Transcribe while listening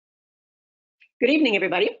Good evening,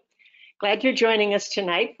 everybody. Glad you're joining us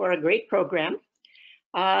tonight for a great program.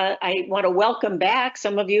 I want to welcome back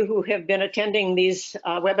some of you who have been attending these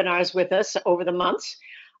webinars with us over the months,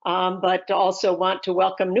 but also want to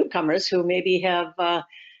welcome newcomers who maybe have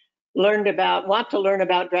want to learn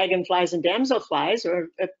about dragonflies and damselflies, or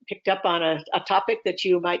picked up on a topic that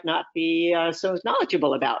you might not be so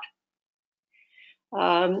knowledgeable about.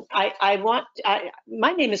 My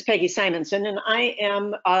name is Peggy Simonson, and I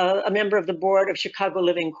am a member of the board of Chicago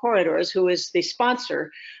Living Corridors, who is the sponsor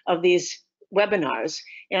of these webinars.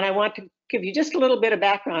 And I want to give you just a little bit of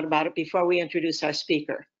background about it before we introduce our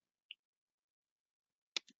speaker.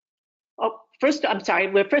 Oh, first, I'm sorry,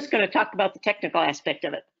 we're first going to talk about the technical aspect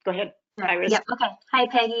of it. Go ahead, Iris. Yep, okay. Hi,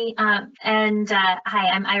 Peggy. Hi,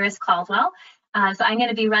 I'm Iris Caldwell. So I'm going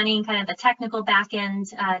to be running kind of the technical back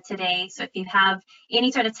end today. So if you have any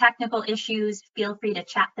sort of technical issues, feel free to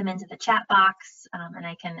chat them into the chat box, and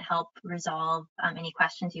I can help resolve any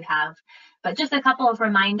questions you have. But just a couple of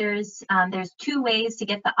reminders. There's two ways to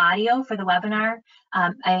get the audio for the webinar.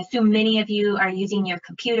 I assume many of you are using your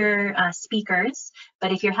computer speakers,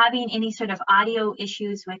 but if you're having any sort of audio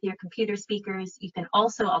issues with your computer speakers, you can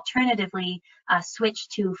also alternatively switch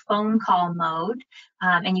to phone call mode,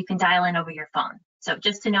 and you can dial in over your phone. So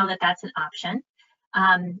just to know that that's an option.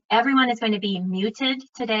 Everyone is going to be muted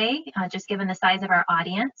today, just given the size of our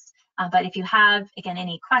audience. But if you have, again,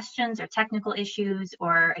 any questions or technical issues,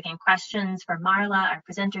 or again, questions for Marla, our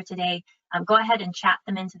presenter today, go ahead and chat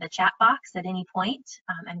them into the chat box at any point.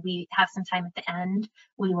 And we have some time at the end.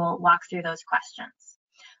 We will walk through those questions.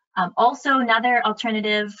 Also, another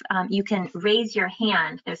alternative, you can raise your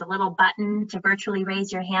hand. There's a little button to virtually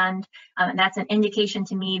raise your hand. And that's an indication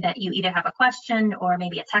to me that you either have a question or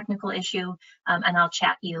maybe a technical issue, and I'll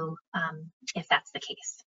chat you if that's the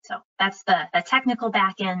case. So that's the technical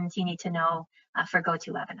back end you need to know for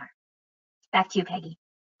GoToWebinar. Back to you, Peggy.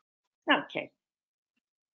 Okay.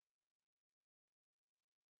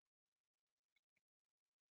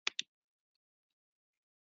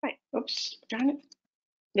 Right. Oops, darn it.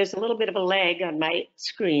 There's a little bit of a lag on my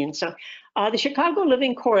screen. So the Chicago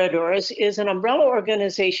Living Corridors is an umbrella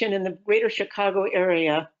organization in the greater Chicago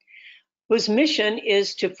area whose mission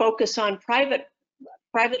is to focus on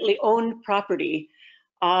privately owned property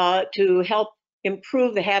to help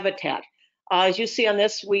improve the habitat. As you see on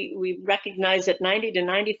this, we recognize that 90 to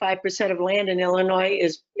 95% of land in Illinois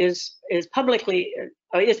is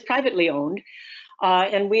privately owned.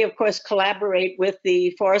 And we, of course, collaborate with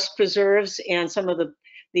the forest preserves and some of the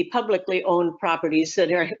publicly owned properties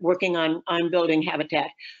that are working on building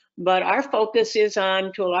habitat. But our focus is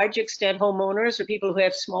on, to a large extent, homeowners or people who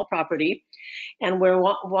have small property. And we're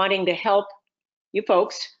wanting to help you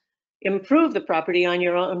folks improve the property on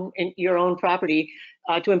your own property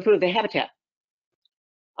to improve the habitat.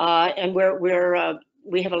 And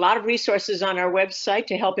we have a lot of resources on our website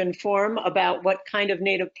to help inform about what kind of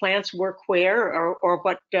native plants work where, or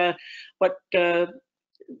what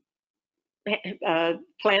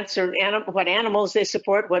plants or what animals they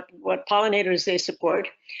support, what pollinators they support.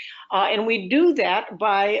 And we do that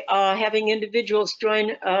by having individuals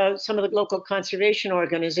join some of the local conservation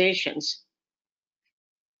organizations.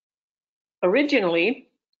 Originally,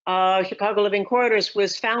 Chicago Living Corridors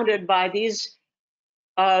was founded by these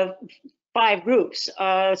 5 groups.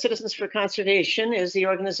 Citizens for Conservation is the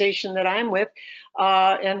organization that I'm with,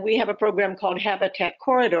 and we have a program called Habitat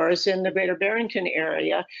Corridors in the greater Barrington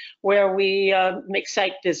area, where we make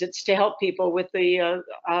site visits to help people with the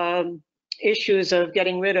issues of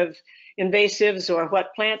getting rid of invasives, or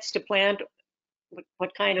what plants to plant,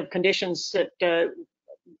 what kind of conditions that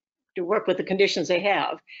to work with the conditions they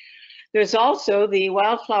have. There's also the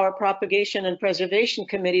Wildflower Propagation and Preservation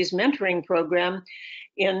Committee's mentoring program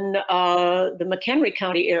in the McHenry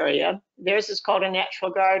County area. Theirs is called A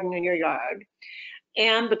Natural Garden in Your Yard.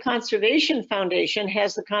 And the Conservation Foundation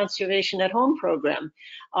has the Conservation at Home program.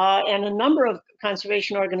 And a number of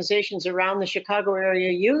conservation organizations around the Chicago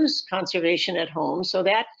area use Conservation at Home. So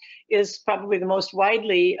that is probably the most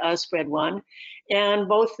widely spread one. And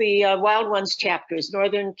both the Wild Ones chapters,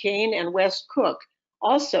 Northern Kane and West Cook,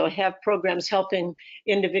 also have programs helping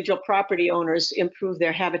individual property owners improve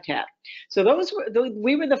their habitat. So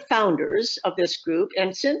we were the founders of this group,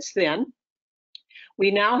 and since then, we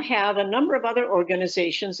now have a number of other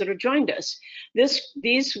organizations that have joined us.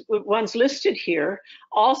 These ones listed here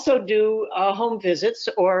also do home visits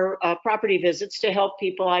or property visits to help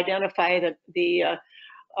people identify the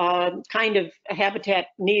kind of habitat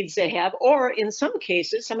needs they have, or in some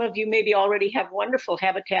cases, some of you maybe already have wonderful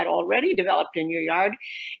habitat already developed in your yard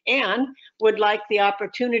and would like the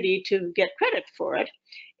opportunity to get credit for it.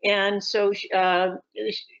 And so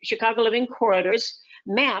Chicago Living Corridors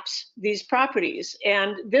maps these properties.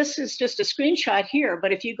 And this is just a screenshot here,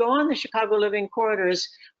 but if you go on the Chicago Living Corridors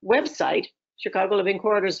website,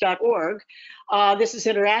 chicagolivingcorridors.org, this is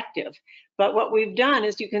interactive. But what we've done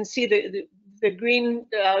is you can see the green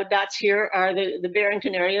dots here are the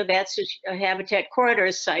Barrington area. That's Habitat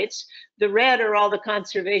Corridors sites. The red are all the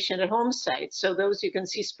conservation at home sites. So those you can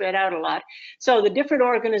see spread out a lot. So the different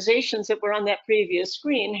organizations that were on that previous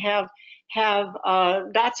screen have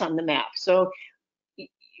dots on the map. So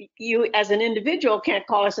you as an individual can't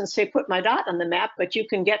call us and say, put my dot on the map, but you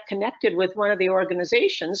can get connected with one of the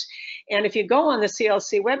organizations. And if you go on the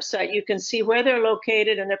CLC website, you can see where they're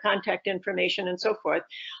located and their contact information and so forth.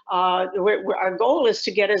 Our goal is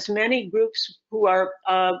to get as many groups who are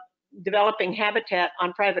developing habitat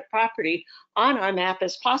on private property on our map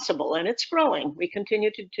as possible, and it's growing. We continue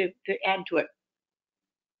to add to it.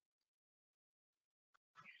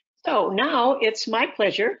 So now it's my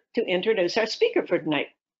pleasure to introduce our speaker for tonight.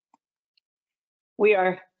 We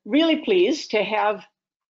are really pleased to have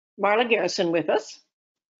Marla Garrison with us.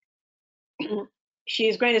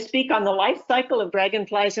 She's going to speak on the life cycle of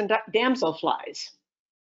dragonflies and damselflies.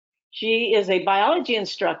 She is a biology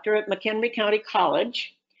instructor at McHenry County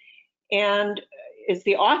College and is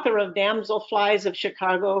the author of Damselflies of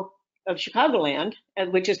Chicagoland,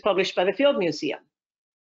 which is published by the Field Museum.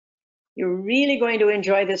 You're really going to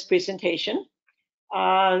enjoy this presentation.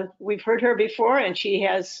 We've heard her before, and she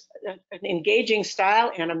has an engaging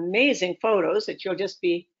style and amazing photos that you'll just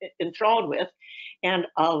be enthralled with, and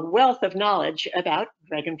a wealth of knowledge about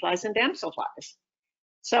dragonflies and damselflies.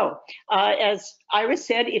 So, as Iris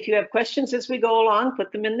said, if you have questions as we go along,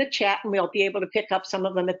 put them in the chat, and we'll be able to pick up some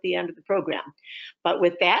of them at the end of the program. But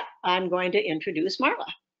with that, I'm going to introduce Marla.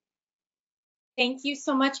 Thank you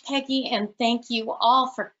so much, Peggy, and thank you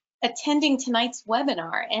all for attending tonight's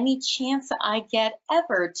webinar. Any chance I get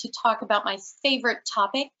ever to talk about my favorite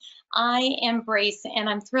topic, I embrace, and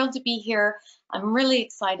I'm thrilled to be here. I'm really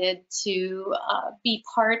excited to be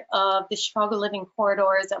part of the Chicago Living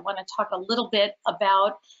Corridors. I want to talk a little bit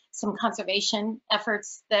about some conservation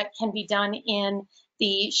efforts that can be done in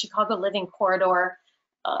the Chicago Living Corridor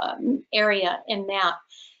area and map.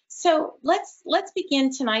 So let's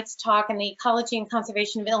begin tonight's talk on the ecology and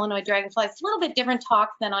conservation of Illinois dragonflies. It's a little bit different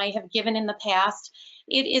talk than I have given in the past.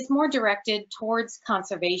 It is more directed towards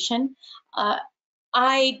conservation.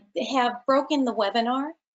 I have broken the webinar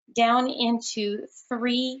down into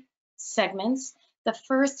 3 segments. The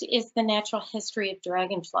first is the natural history of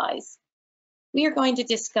dragonflies. We are going to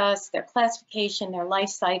discuss their classification, their life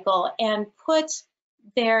cycle, and put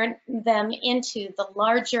them into the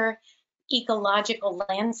larger ecological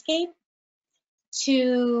landscape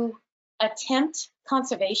to attempt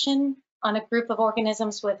conservation on a group of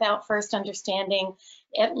organisms without first understanding,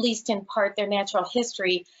 at least in part, their natural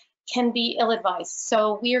history can be ill-advised.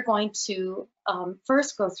 So we are going to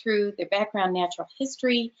first go through their background natural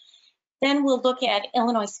history. Then we'll look at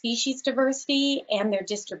Illinois species diversity and their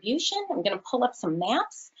distribution. I'm going to pull up some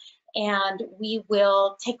maps, and we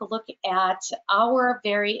will take a look at our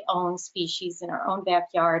very own species in our own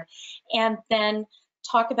backyard, and then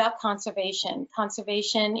talk about conservation.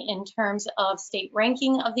 Conservation in terms of state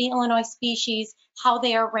ranking of the Illinois species, how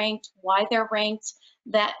they are ranked, why they're ranked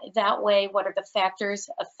that way, what are the factors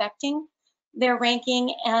affecting their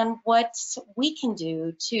ranking, and what we can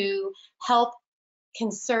do to help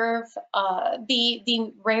conserve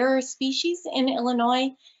the rarer species in Illinois,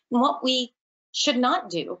 and what we should not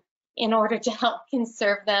do in order to help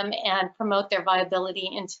conserve them and promote their viability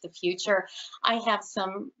into the future. I have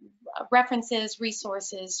some references,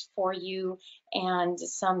 resources for you, and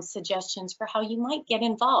some suggestions for how you might get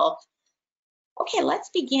involved. Okay, let's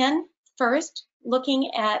begin first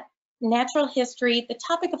looking at natural history, the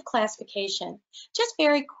topic of classification. Just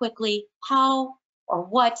very quickly, how or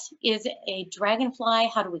what is a dragonfly?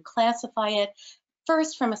 How do we classify it?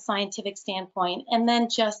 First from a scientific standpoint, and then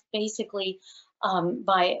just basically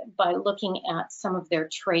by looking at some of their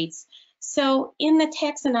traits. So in the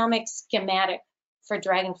taxonomic schematic for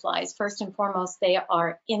dragonflies, first and foremost, they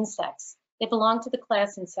are insects. They belong to the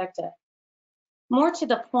class Insecta. More to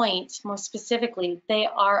the point, more specifically, they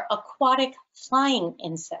are aquatic flying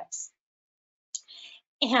insects.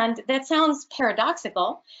 And that sounds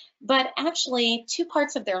paradoxical, but actually 2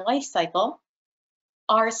 parts of their life cycle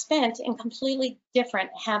are spent in completely different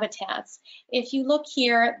habitats. If you look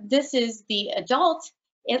here, this is the adult.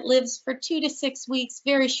 It lives for 2 to 6 weeks,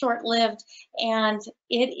 very short-lived, and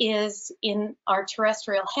it is in our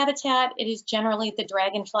terrestrial habitat. It is generally the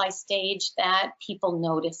dragonfly stage that people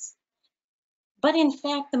notice. But in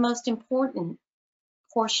fact, the most important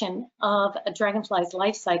portion of a dragonfly's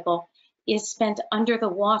life cycle is spent under the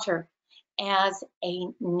water as a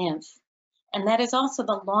nymph. And that is also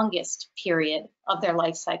the longest period of their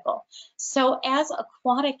life cycle. So as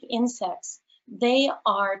aquatic insects, they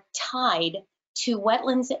are tied to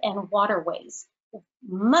wetlands and waterways,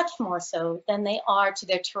 much more so than they are to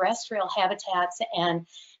their terrestrial habitats and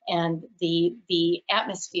the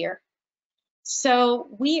atmosphere. So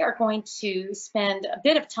we are going to spend a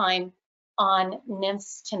bit of time on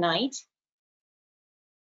nymphs tonight.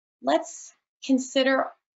 Let's consider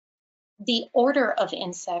the order of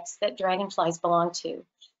insects that dragonflies belong to.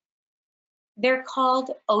 They're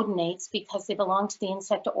called odonates because they belong to the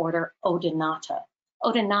insect order Odonata.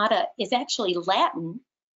 Odonata is actually Latin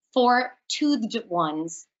for toothed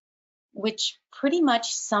ones, which pretty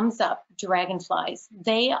much sums up dragonflies.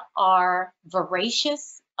 They are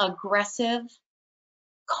voracious, aggressive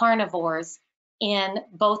carnivores in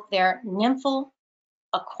both their nymphal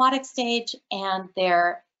aquatic stage and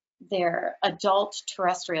their adult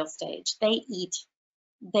terrestrial stage. They eat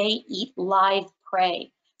live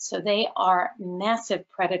prey. So they are massive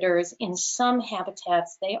predators. In some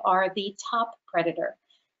habitats, they are the top predator.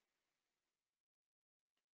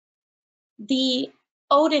 The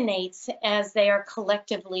odonates, as they are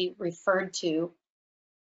collectively referred to,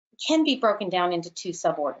 can be broken down into two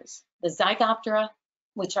suborders: the Zygoptera,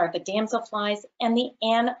 which are the damselflies, and the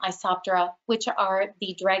Anisoptera, which are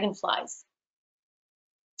the dragonflies.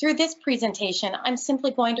 Through this presentation, I'm simply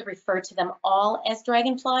going to refer to them all as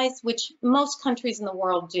dragonflies, which most countries in the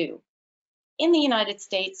world do. In the United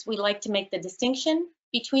States, we like to make the distinction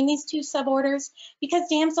between these two suborders because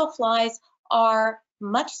damselflies are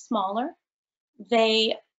much smaller,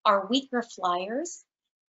 they are weaker flyers,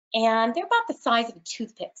 and they're about the size of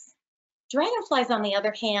toothpicks. Dragonflies, on the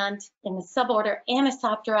other hand, in the suborder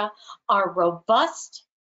Anisoptera, are robust.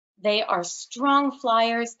 They are strong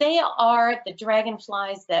flyers. They are the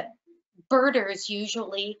dragonflies that birders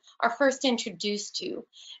usually are first introduced to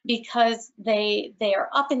because they are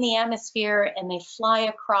up in the atmosphere and they fly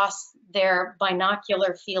across their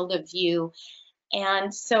binocular field of view.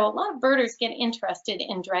 And so a lot of birders get interested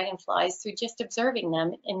in dragonflies through just observing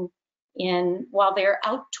them while they're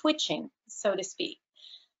out twitching, so to speak.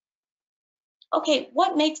 Okay,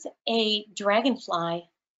 what makes a dragonfly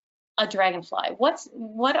a dragonfly?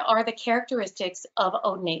 What are the characteristics of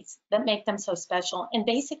odonates that make them so special? And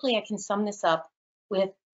basically, I can sum this up with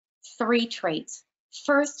 3 traits.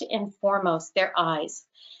 First and foremost, their eyes.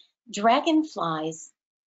 Dragonflies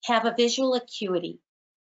have a visual acuity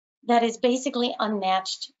that is basically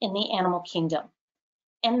unmatched in the animal kingdom.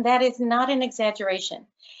 And that is not an exaggeration.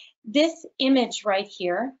 This image right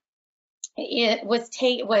here, it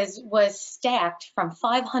was stacked from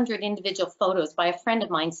 500 individual photos by a friend of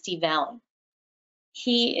mine, Steve Valley.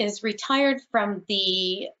 He is retired from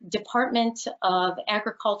the Department of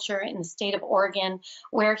Agriculture in the state of Oregon,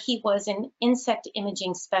 where he was an insect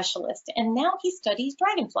imaging specialist. And now he studies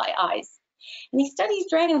dragonfly eyes. And he studies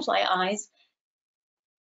dragonfly eyes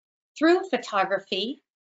through photography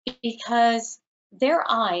because their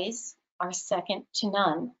eyes are second to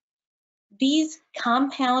none. These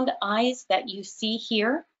compound eyes that you see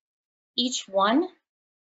here, each one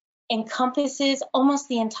encompasses almost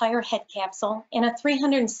the entire head capsule in a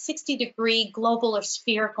 360-degree global or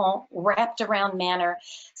spherical wrapped around manner,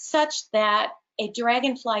 such that a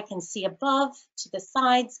dragonfly can see above, to the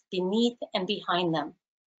sides, beneath, and behind them.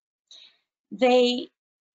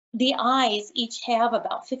 The eyes each have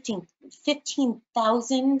about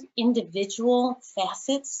 15,000 individual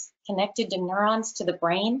facets connected to neurons to the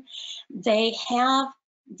brain. They have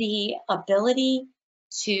the ability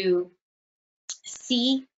to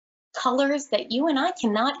see colors that you and I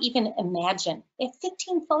cannot even imagine. They have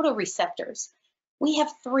 15 photoreceptors. We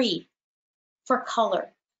have 3 for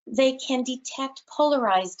color. They can detect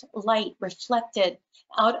polarized light reflected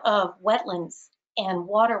out of wetlands and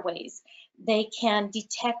waterways. They can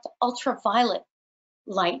detect ultraviolet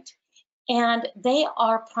light. And they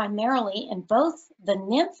are primarily, in both the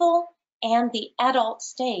nymphal and the adult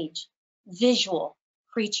stage, visual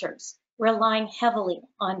creatures, relying heavily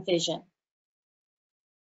on vision.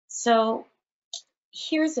 So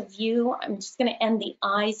here's a view. I'm just going to end the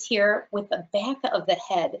eyes here with the back of the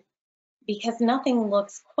head because nothing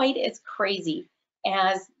looks quite as crazy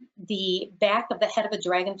as the back of the head of a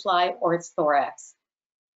dragonfly or its thorax.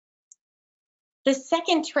 The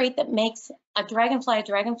second trait that makes a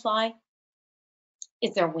dragonfly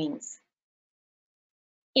is their wings.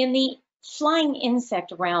 In the flying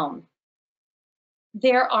insect realm,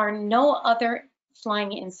 there are no other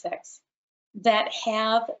flying insects that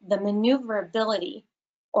have the maneuverability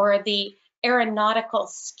or the aeronautical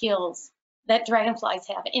skills that dragonflies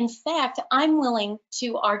have. In fact, I'm willing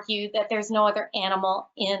to argue that there's no other animal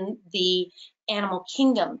in the animal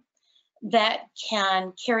kingdom that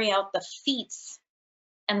can carry out the feats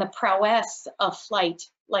and the prowess of flight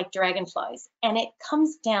like dragonflies. And it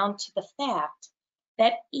comes down to the fact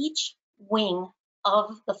that each wing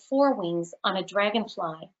of the 4 wings on a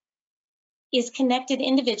dragonfly is connected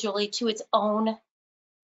individually to its own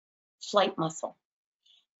flight muscle.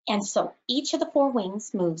 And so each of the 4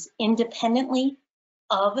 wings moves independently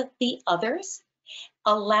of the others,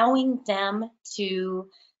 allowing them to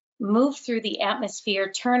move through the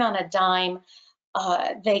atmosphere, turn on a dime.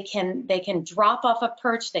 They can drop off a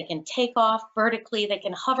perch, they can take off vertically, they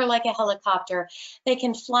can hover like a helicopter, they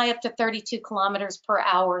can fly up to 32 kilometers per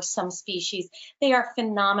hour, some species. They are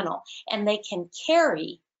phenomenal, and they can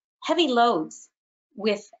carry heavy loads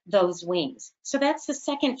with those wings. So that's the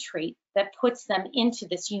second trait that puts them into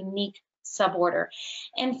this unique suborder.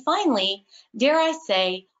 And finally, dare I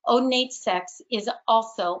say, odonate sex is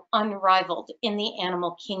also unrivaled in the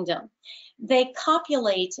animal kingdom. They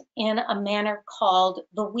copulate in a manner called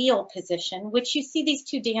the wheel position, which you see these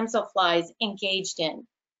 2 damselflies engaged in.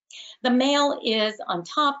 The male is on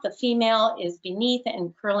top, the female is beneath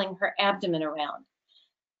and curling her abdomen around.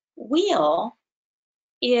 Wheel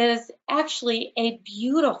is actually a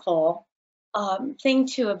beautiful thing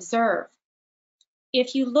to observe.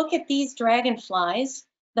 If you look at these dragonflies,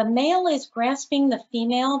 the male is grasping the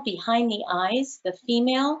female behind the eyes. The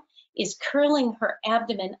female is curling her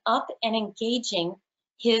abdomen up and engaging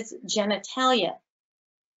his genitalia.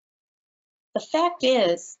 The fact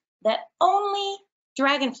is that only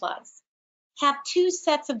dragonflies have 2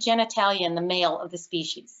 sets of genitalia in the male of the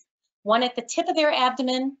species. One at the tip of their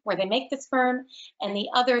abdomen where they make the sperm, and the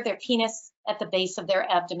other, their penis, at the base of their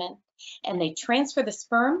abdomen. And they transfer the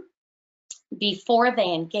sperm before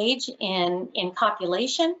they engage in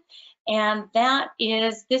copulation, and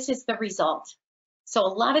this is the result. So a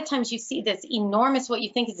lot of times you see this enormous, what you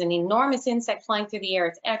think is an enormous insect flying through the air.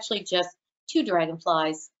 It's actually just 2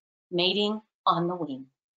 dragonflies mating on the wing.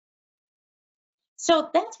 So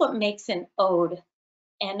that's what makes an ode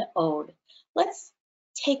an ode. Let's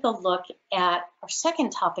take a look at our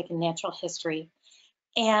second topic in natural history,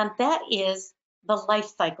 and that is the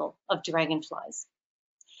life cycle of dragonflies.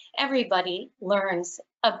 Everybody learns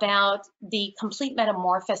about the complete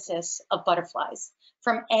metamorphosis of butterflies,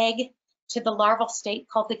 from egg to the larval state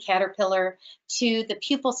called the caterpillar, to the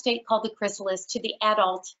pupal state called the chrysalis, to the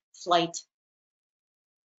adult flight.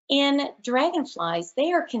 In dragonflies,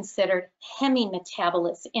 they are considered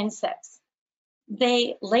hemimetabolous insects.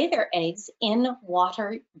 They lay their eggs in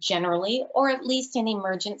water generally, or at least in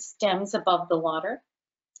emergent stems above the water.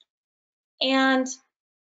 And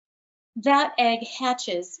that egg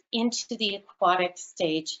hatches into the aquatic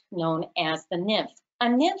stage known as the nymph. A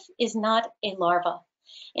nymph is not a larva.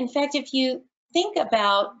 In fact, if you think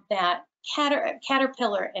about that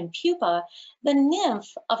caterpillar and pupa, the nymph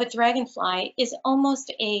of a dragonfly is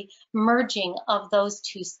almost a merging of those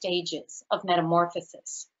 2 stages of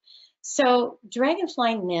metamorphosis. So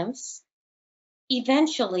dragonfly nymphs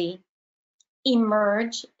eventually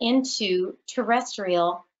emerge into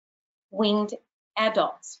terrestrial winged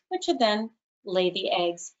adults, which would then lay the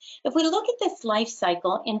eggs. If we look at this life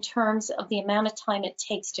cycle in terms of the amount of time it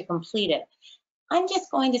takes to complete it, I'm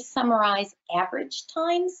just going to summarize average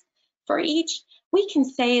times for each. We can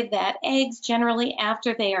say that eggs generally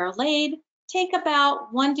after they are laid take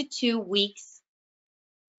about 1 to 2 weeks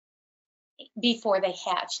before they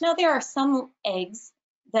hatch. Now there are some eggs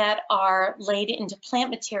that are laid into plant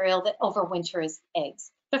material that overwinter as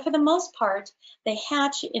eggs. But for the most part, they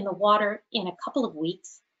hatch in the water in a couple of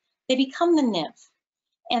weeks. They become the nymph.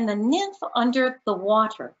 And the nymph under the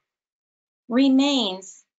water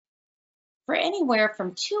remains for anywhere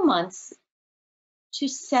from 2 months to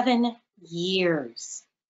 7 years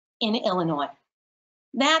in Illinois.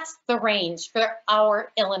 That's the range for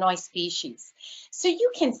our Illinois species. So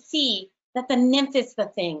you can see that the nymph is the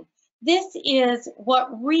thing. This is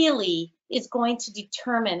what really is going to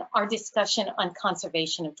determine our discussion on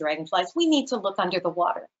conservation of dragonflies. We need to look under the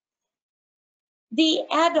water. The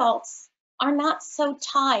adults are not so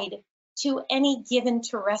tied to any given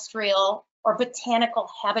terrestrial or botanical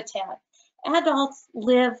habitat. Adults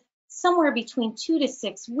live somewhere between 2 to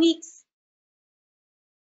 6 weeks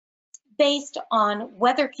based on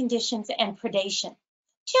weather conditions and predation,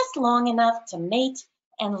 just long enough to mate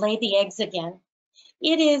and lay the eggs again.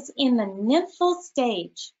 It is in the nymphal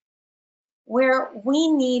stage where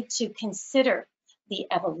we need to consider the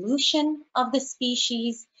evolution of the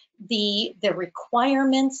species, the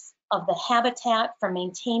requirements of the habitat for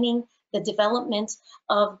maintaining the development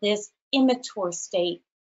of this immature state.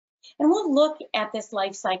 And we'll look at this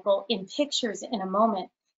life cycle in pictures in a moment.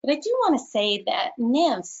 But I do want to say that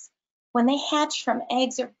nymphs, when they hatch from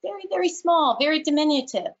eggs, are very, very small, very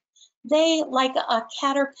diminutive. They, like a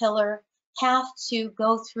caterpillar, have to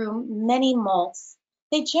go through many molts.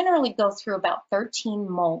 They generally go through about 13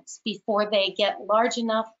 molts before they get large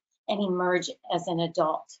enough and emerge as an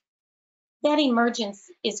adult. That emergence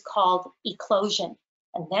is called eclosion,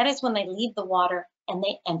 and that is when they leave the water and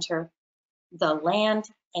they enter the land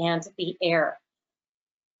and the air.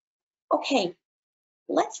 Okay,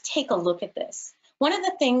 let's take a look at this. One of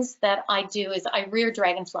the things that I do is I rear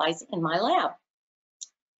dragonflies in my lab.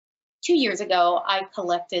 2 years ago, I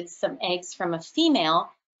collected some eggs from a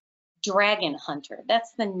female dragon hunter.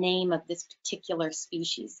 That's the name of this particular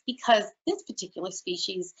species, because this particular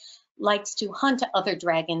species likes to hunt other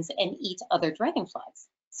dragons and eat other dragonflies.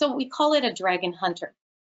 So we call it a dragon hunter.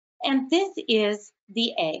 And this is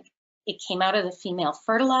the egg. It came out of the female,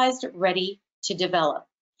 fertilized, ready to develop.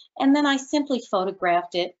 And then I simply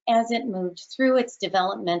photographed it as it moved through its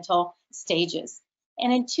developmental stages.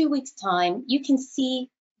 And in 2 weeks' time, you can see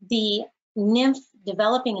the nymph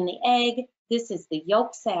developing in the egg. This is the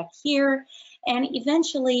yolk sac here, and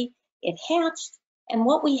eventually it hatched. And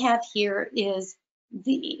what we have here is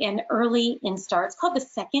an early instar. It's called the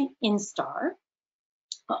second instar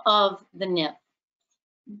of the nymph.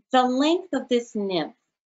 The length of this nymph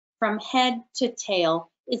from head to tail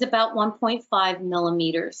is about 1.5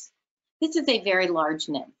 millimeters. This is a very large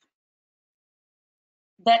nymph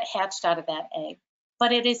that hatched out of that egg,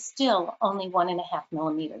 but it is still only 1.5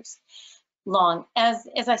 millimeters long. As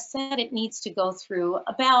I said, it needs to go through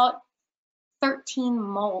about 13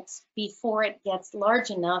 molts before it gets large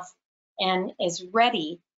enough and is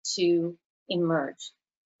ready to emerge.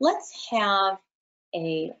 Let's have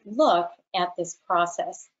a look at this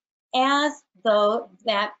process. As though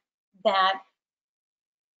that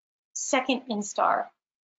second instar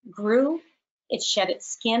grew, it shed its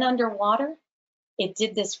skin underwater. It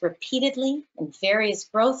did this repeatedly in various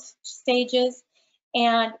growth stages.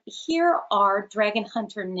 And here are dragon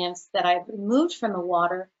hunter nymphs that I've removed from the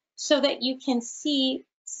water so that you can see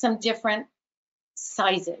some different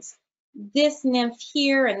sizes. This nymph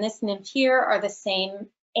here and this nymph here are the same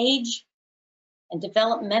age and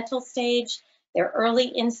developmental stage. They're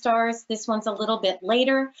early instars. This one's a little bit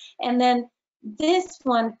later. And then this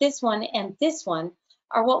one, and this one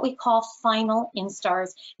are what we call final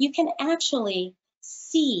instars. You can actually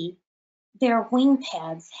see their wing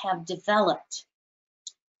pads have developed,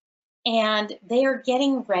 and they are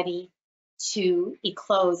getting ready to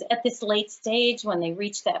eclose. At this late stage, when they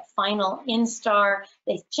reach that final instar,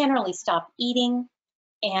 they generally stop eating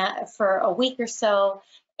for a week or so,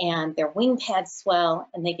 and their wing pads swell,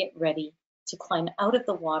 and they get ready to climb out of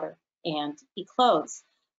the water and eclose.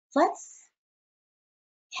 Let's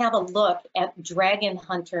have a look at dragon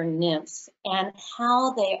hunter nymphs and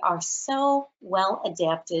how they are so well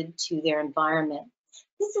adapted to their environment.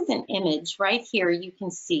 This is an image right here you can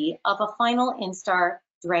see of a final instar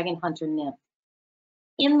dragon hunter nymph.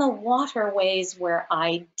 In the waterways where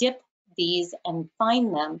I dip these and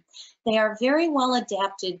find them, they are very well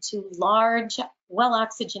adapted to large,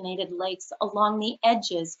 well-oxygenated lakes along the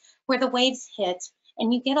edges where the waves hit,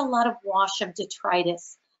 and you get a lot of wash of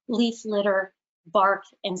detritus, leaf litter, bark,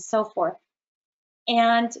 and so forth.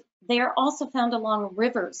 And they are also found along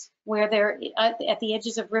rivers, where they're at the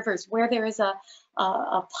edges of rivers, where there is a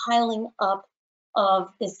piling up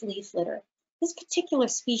of this leaf litter. This particular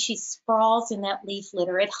species sprawls in that leaf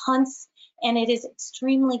litter. It hunts, and it is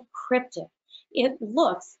extremely cryptic. It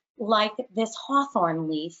looks like this hawthorn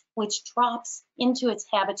leaf, which drops into its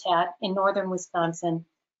habitat in northern Wisconsin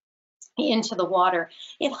into the water.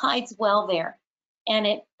 It hides well there, and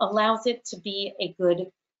it allows it to be a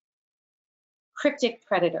good cryptic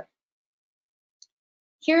predator.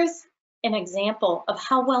 Here's an example of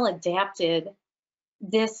how well adapted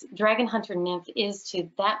this dragon hunter nymph is to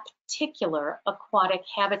that particular aquatic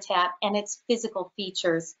habitat and its physical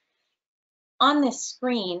features. On this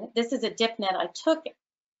screen, this is a dip net I took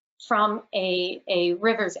from a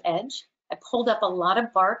river's edge. I pulled up a lot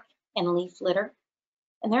of bark and leaf litter,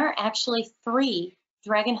 and there are actually 3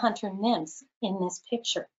 dragon hunter nymphs in this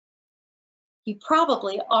picture. You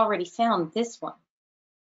probably already found this one.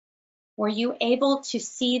 Were you able to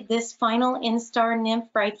see this final instar nymph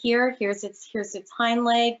right here? Here's its hind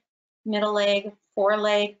leg, middle leg,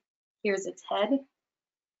 foreleg. Here's its head.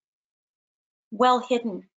 Well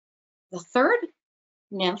hidden. The third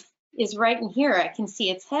nymph is right in here. I can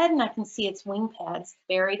see its head and I can see its wing pads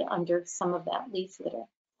buried under some of that leaf litter.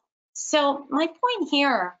 So my point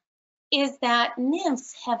here is that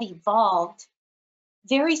nymphs have evolved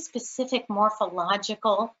very specific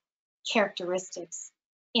morphological characteristics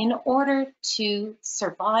in order to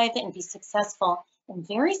survive and be successful in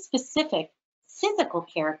very specific physical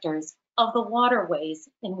characters of the waterways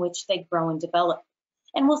in which they grow and develop.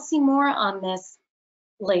 And we'll see more on this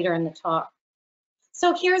later in the talk.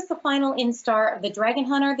 So here's the final instar of the dragon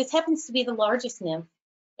hunter. This happens to be the largest nymph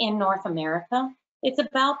in North America. It's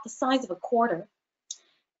about the size of a quarter.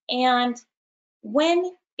 And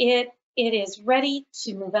when it is ready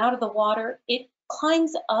to move out of the water, it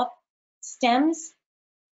climbs up stems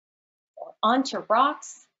onto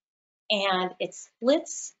rocks, and it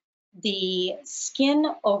splits the skin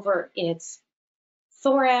over its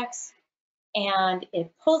thorax, and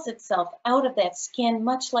it pulls itself out of that skin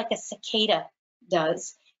much like a cicada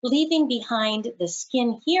does, leaving behind the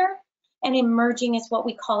skin here and emerging as what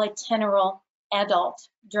we call a teneral adult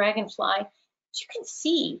dragonfly. You can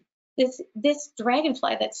see this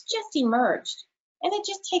dragonfly that's just emerged, and it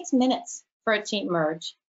just takes minutes for it to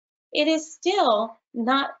emerge. It is still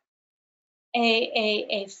not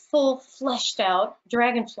a full fleshed out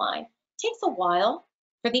dragonfly. It takes a while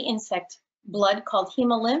for the insect blood called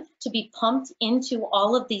hemolymph to be pumped into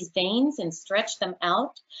all of these veins and stretch them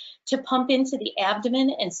out, to pump into the abdomen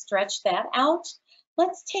and stretch that out.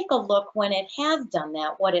 Let's take a look when it has done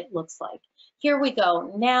that, what it looks like. Here we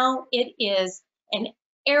go. Now it is an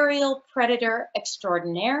aerial predator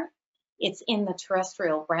extraordinaire. It's in the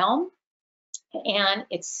terrestrial realm, and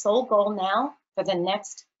its sole goal now for the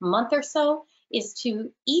next month or so is to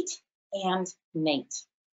eat and mate.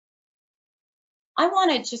 I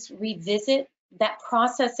want to just revisit that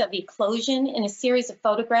process of eclosion in a series of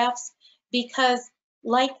photographs because,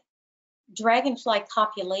 like dragonfly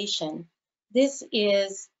copulation, this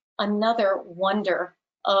is another wonder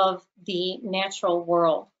of the natural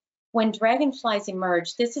world. When dragonflies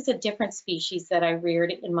emerge, this is a different species that I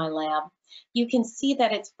reared in my lab. You can see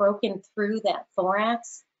that it's broken through that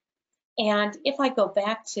thorax. And if I go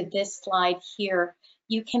back to this slide here,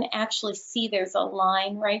 you can actually see there's a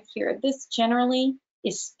line right here. This generally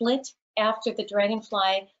is split after the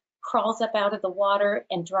dragonfly crawls up out of the water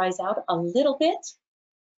and dries out a little bit,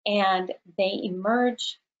 and they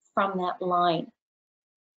emerge from that line.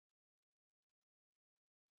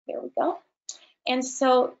 There we go. And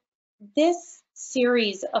so this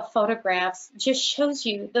series of photographs just shows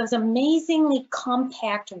you those amazingly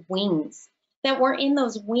compact wings that were in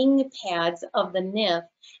those wing pads of the nymph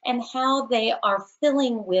and how they are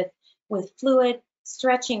filling with fluid,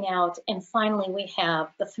 stretching out, and finally we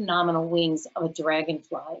have the phenomenal wings of a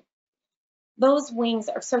dragonfly. Those wings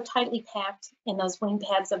are so tightly packed in those wing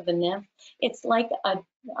pads of the nymph. It's like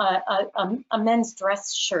a men's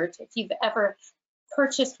dress shirt. If you've ever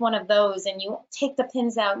purchased one of those and you take the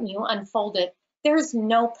pins out and you unfold it, there's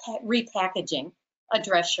no repackaging a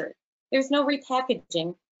dress shirt. There's no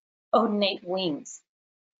repackaging odonate wings.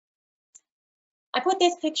 I put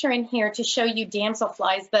this picture in here to show you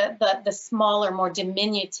damselflies, the smaller, more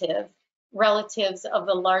diminutive relatives of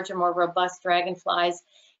the larger, more robust dragonflies.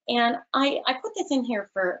 And I put this in here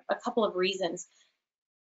for a couple of reasons.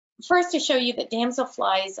 First, to show you that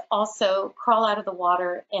damselflies also crawl out of the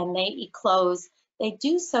water and they eclose. They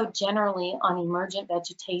do so generally on emergent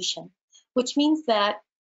vegetation, which means that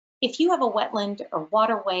if you have a wetland or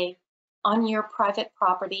waterway on your private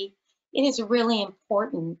property, it is really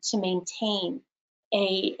important to maintain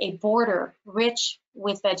a border rich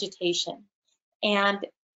with vegetation and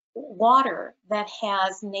water that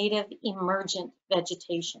has native emergent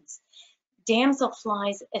vegetations.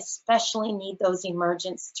 Damselflies especially need those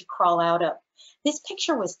emergents to crawl out of. This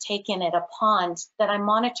picture was taken at a pond that I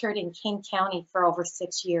monitored in King County for over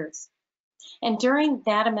 6 years. And during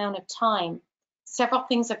that amount of time, several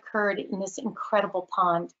things occurred in this incredible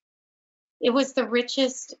pond. It was the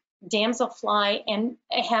richest damselfly and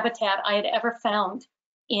habitat I had ever found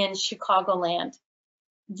in Chicagoland.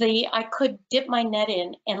 I could dip my net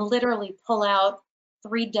in and literally pull out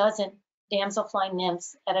 3 dozen damselfly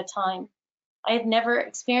nymphs at a time. I had never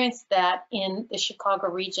experienced that in the Chicago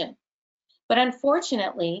region. But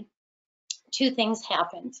unfortunately, 2 things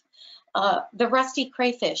happened. The rusty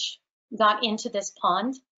crayfish got into this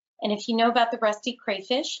pond. And if you know about the rusty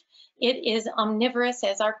crayfish, it is omnivorous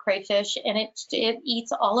as our crayfish, and it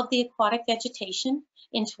eats all of the aquatic vegetation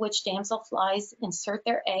into which damselflies insert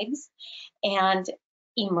their eggs and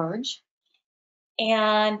emerge.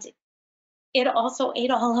 And it also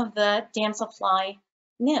ate all of the damselfly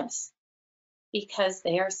nymphs because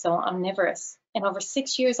they are so omnivorous. And over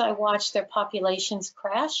 6 years, I watched their populations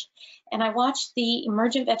crash, and I watched the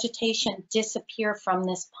emergent vegetation disappear from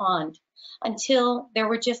this pond until there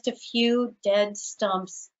were just a few dead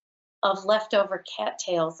stumps of leftover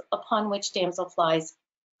cattails upon which damselflies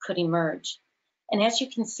could emerge. And as you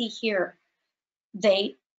can see here,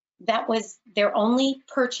 that was their only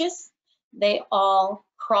purchase. They all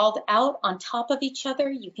crawled out on top of each other.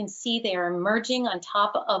 You can see they are emerging on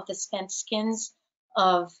top of the spent skins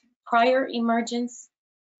of prior emergence,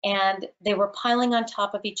 and they were piling on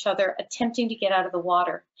top of each other, attempting to get out of the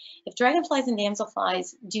water. If dragonflies and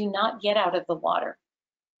damselflies do not get out of the water,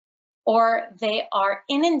 or they are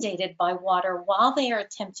inundated by water while they are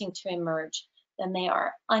attempting to emerge, then they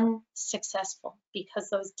are unsuccessful, because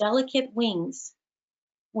those delicate wings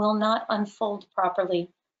will not unfold properly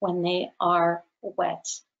when they are wet.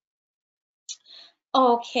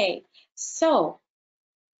 Okay, so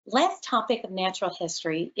last topic of natural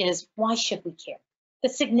history is, why should we care? The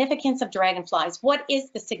significance of dragonflies. What is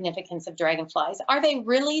the significance of dragonflies? Are they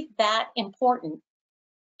really that important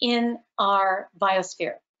in our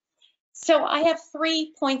biosphere? So I have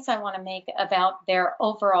 3 points I want to make about their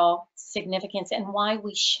overall significance and why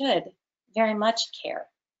we should very much care.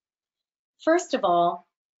 First of all,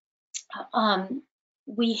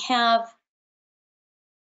 we have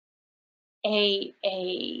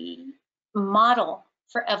a model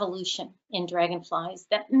for evolution in dragonflies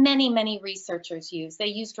that many researchers use. They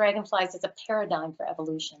use dragonflies as a paradigm for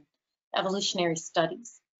evolution, evolutionary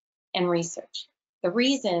studies and research. The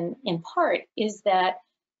reason, in part, is that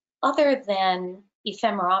other than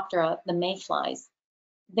Ephemeroptera, the mayflies,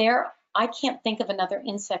 I can't think of another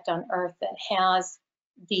insect on Earth that has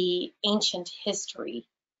the ancient history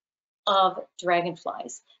of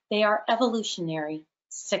dragonflies. They are evolutionary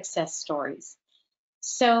success stories.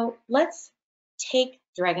 So let's take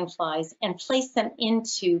dragonflies and place them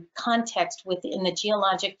into context within the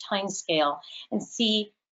geologic timescale and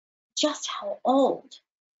see just how old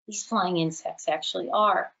these flying insects actually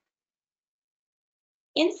are.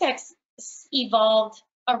 Insects evolved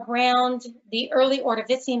around the early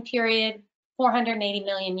Ordovician period, 480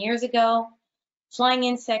 million years ago. Flying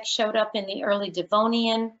insects showed up in the early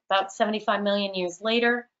Devonian, about 75 million years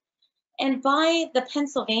later. And by the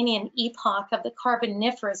Pennsylvanian epoch of the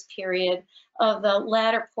Carboniferous period of the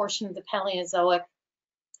latter portion of the Paleozoic,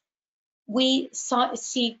 we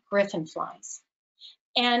see griffinflies.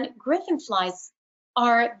 And griffinflies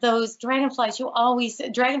are those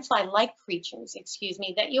dragonfly-like creatures,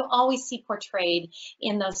 that you always see portrayed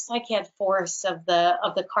in those cycad forests of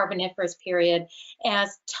the Carboniferous period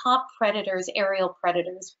as top predators, aerial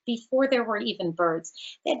predators, before there were even birds.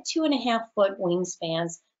 They had 2.5-foot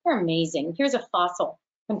wingspans. They're amazing. Here's a fossil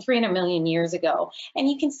from 300 million years ago. And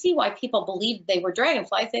you can see why people believed they were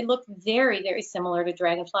dragonflies. They look very similar to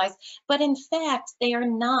dragonflies, but in fact, they are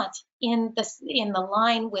not in the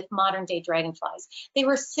line with modern day dragonflies. They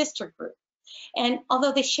were a sister group. And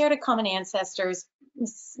although they shared a common ancestors,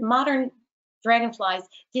 modern dragonflies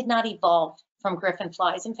did not evolve from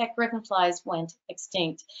griffinflies. In fact, griffinflies went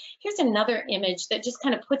extinct. Here's another image that just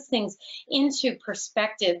kind of puts things into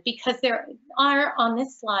perspective, because there are on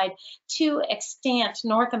this slide 2 extant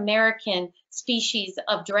North American species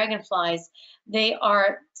of dragonflies. They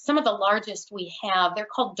are some of the largest we have. They're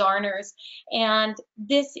called darners. And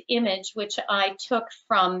this image, which I took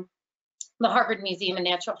from the Harvard Museum of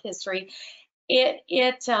Natural History,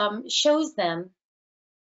 it shows them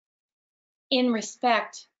in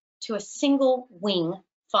respect to a single wing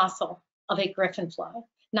fossil of a griffinfly.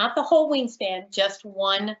 Not the whole wingspan, just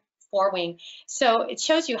one forewing. So it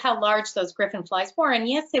shows you how large those griffinflies were, and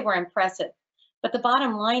yes, they were impressive. But the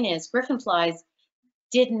bottom line is griffinflies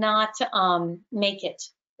did not make it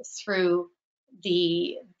through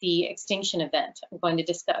the extinction event I'm going to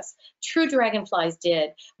discuss. True dragonflies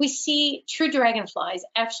did. We see true dragonflies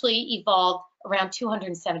actually evolved around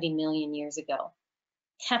 270 million years ago.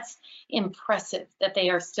 That's impressive that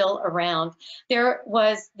they are still around. There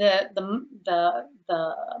was the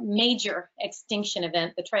major extinction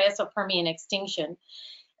event, the Triaso-Permian extinction.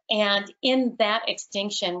 And in that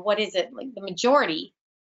extinction, what is it? Like the majority,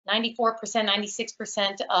 94%,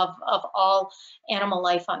 96% of all animal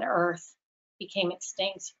life on Earth became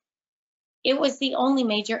extinct. It was the only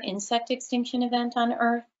major insect extinction event on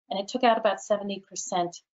Earth, and it took out about 70%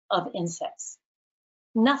 of insects.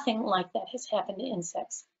 Nothing like that has happened to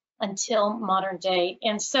insects until modern day.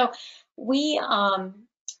 And so we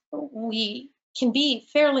can be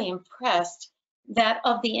fairly impressed that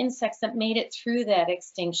of the insects that made it through that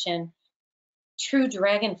extinction, true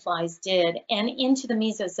dragonflies did, and into the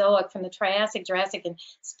Mesozoic, from the Triassic, Jurassic, and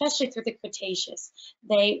especially through the Cretaceous.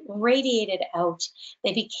 They radiated out.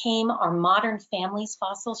 They became our modern families.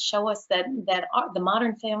 Fossils show us that the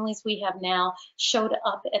modern families we have now showed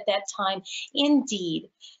up at that time. Indeed,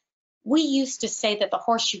 we used to say that the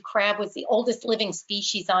horseshoe crab was the oldest living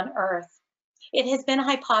species on Earth. It has been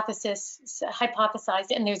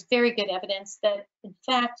hypothesized, and there's very good evidence that, in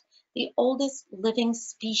fact, the oldest living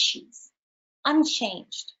species,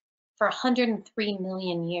 unchanged for 103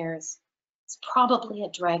 million years, is probably a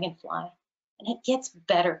dragonfly. And it gets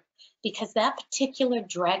better because that particular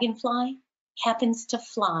dragonfly happens to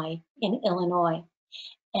fly in Illinois.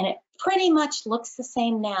 And it pretty much looks the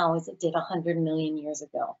same now as it did 100 million years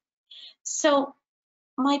ago. So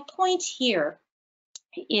my point here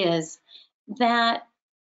is that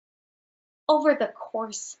over the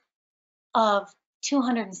course of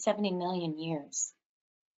 270 million years,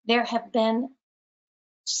 there have been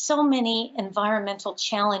so many environmental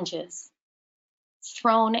challenges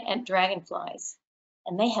thrown at dragonflies,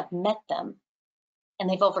 and they have met them and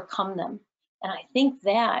they've overcome them. And I think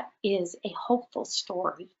that is a hopeful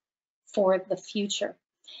story for the future.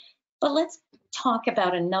 But let's talk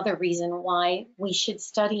about another reason why we should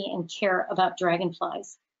study and care about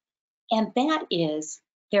dragonflies, and that is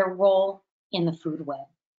their role in the food web.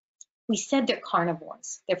 We said they're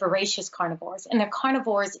carnivores, they're voracious carnivores, and they're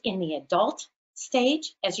carnivores in the adult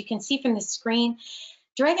stage. As you can see from the screen,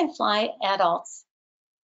 dragonfly adults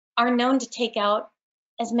are known to take out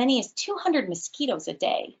as many as 200 mosquitoes a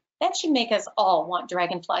day. That should make us all want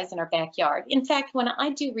dragonflies in our backyard. In fact, when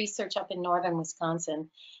I do research up in northern Wisconsin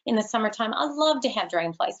in the summertime, I love to have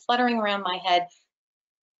dragonflies fluttering around my head,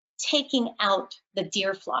 taking out the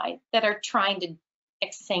deer fly that are trying to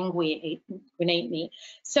exsanguinate me.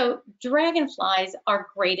 So dragonflies are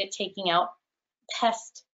great at taking out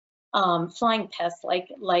pests, flying pests like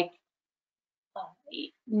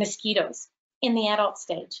mosquitoes in the adult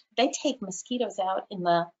stage. They take mosquitoes out in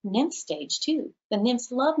the nymph stage too. The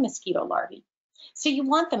nymphs love mosquito larvae. So you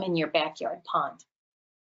want them in your backyard pond.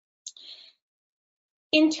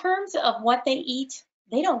 In terms of what they eat,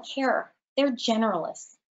 they don't care. They're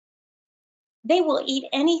generalists. They will eat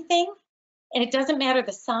anything, and it doesn't matter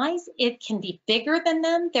the size. It can be bigger than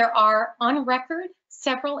them. There are, on record,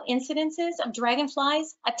 several incidences of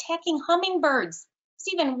dragonflies attacking hummingbirds.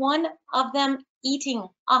 There's even one of them eating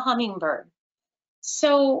a hummingbird.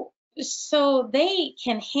 So they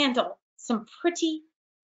can handle some pretty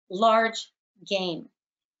large game,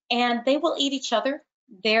 and they will eat each other.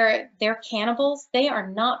 They're cannibals. They are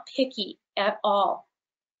not picky at all.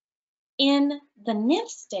 In the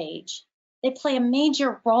nymph stage, they play a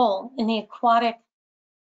major role in the aquatic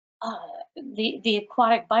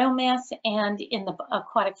aquatic biomass and in the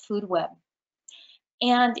aquatic food web.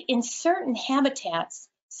 And in certain habitats,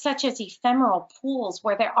 such as ephemeral pools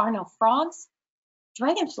where there are no frogs,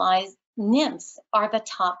 dragonflies, nymphs are the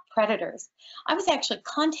top predators. I was actually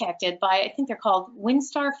contacted by, I think they're called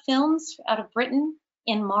Windstar Films out of Britain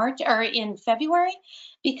in February,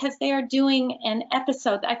 because they are doing an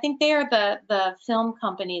episode. I think they are the film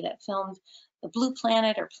company that filmed the Blue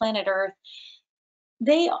Planet or Planet Earth.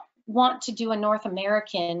 They want to do a North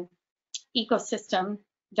American ecosystem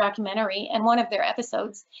documentary, and one of their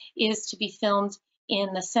episodes is to be filmed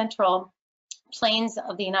in the central plains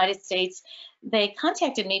of the United States. They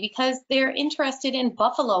contacted me because they're interested in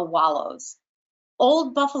buffalo wallows,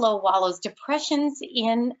 old buffalo wallows, depressions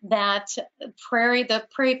in that the prairie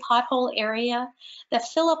pothole area that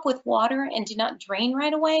fill up with water and do not drain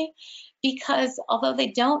right away, because although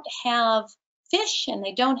they don't have fish and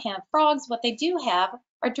they don't have frogs, what they do have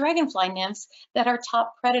are dragonfly nymphs that are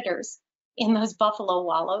top predators in those buffalo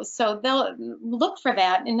wallows. So they'll look for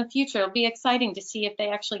that in the future. It'll be exciting to see if they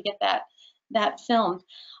actually get that filmed.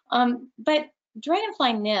 But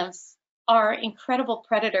dragonfly nymphs are incredible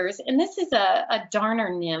predators, and this is a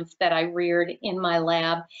darner nymph that I reared in my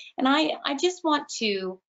lab, and I just want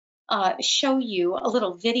to show you a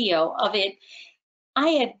little video of it. I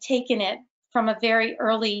had taken it from a very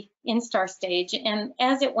early instar stage, and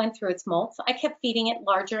as it went through its molts, I kept feeding it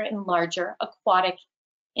larger and larger aquatic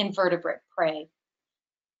invertebrate prey.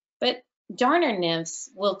 But darner nymphs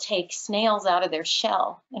will take snails out of their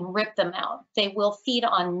shell and rip them out. They will feed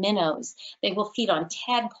on minnows. They will feed on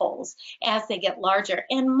tadpoles as they get larger.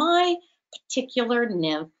 And my particular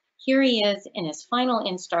nymph, here he is in his final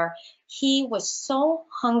instar. He was so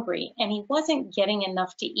hungry and he wasn't getting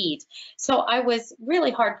enough to eat. So I was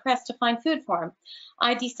really hard pressed to find food for him.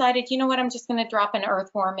 I decided, you know what, I'm just going to drop an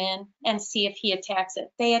earthworm in and see if he attacks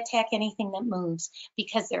it. They attack anything that moves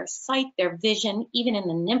because their sight, their vision, even in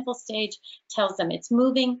the nymphal stage, tells them it's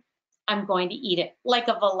moving. I'm going to eat it like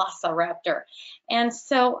a velociraptor. And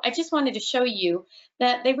so I just wanted to show you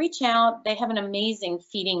that they reach out, they have an amazing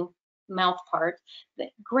feeding mouth part that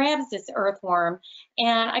grabs this earthworm,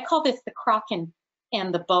 and I call this the croc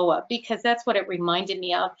and the boa because that's what it reminded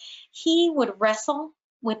me of. He would wrestle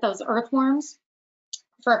with those earthworms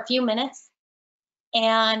for a few minutes,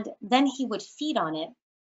 and then he would feed on it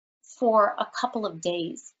for a couple of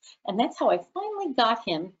days. And that's how I finally got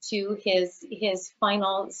him to his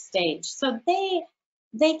final stage. So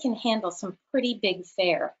they can handle some pretty big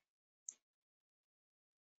fare.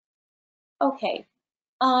 Okay,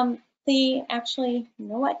 actually, you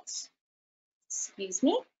know what? Excuse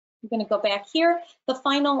me. I'm going to go back here. The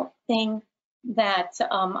final thing that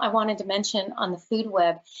I wanted to mention on the food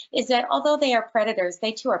web is that although they are predators,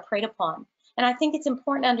 they too are preyed upon. And I think it's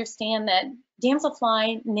important to understand that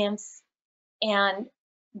damselfly nymphs and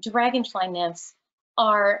dragonfly nymphs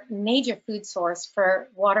are major food source for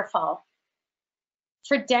waterfowl.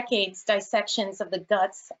 For decades, dissections of the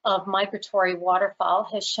guts of migratory waterfowl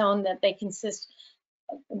has shown that they consist,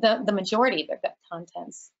 the majority of their gut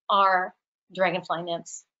contents are dragonfly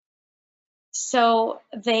nymphs. So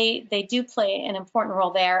they do play an important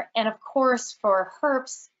role there. And of course, for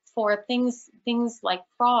herps, for things like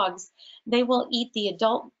frogs, they will eat the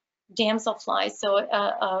adult damselflies. So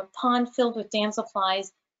a pond filled with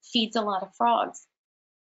damselflies feeds a lot of frogs.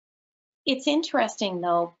 It's interesting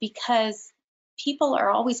though, because people are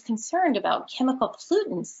always concerned about chemical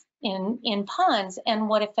pollutants in ponds and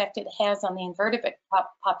what effect it has on the invertebrate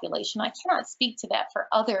population. I cannot speak to that for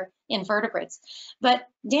other invertebrates, but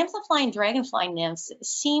damselfly and dragonfly nymphs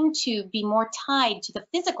seem to be more tied to the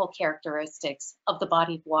physical characteristics of the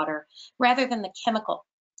body of water rather than the chemical,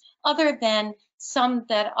 other than some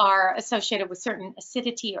that are associated with certain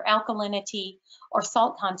acidity or alkalinity or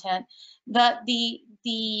salt content.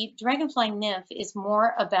 The dragonfly nymph is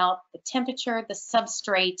more about the temperature, the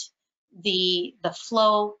substrate, the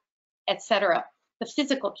flow, etc., the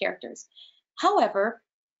physical characters. However,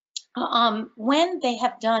 when they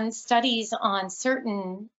have done studies on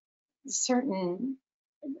certain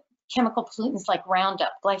chemical pollutants like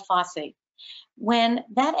Roundup, glyphosate, when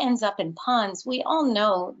that ends up in ponds, we all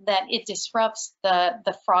know that it disrupts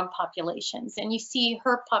the frog populations, and you see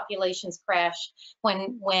herp populations crash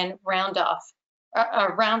when Roundup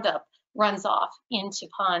runs off into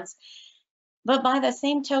ponds. But by the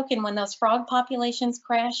same token, when those frog populations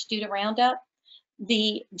crash due to Roundup,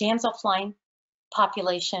 the damselfly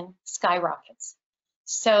population skyrockets.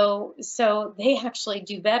 So they actually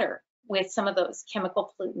do better with some of those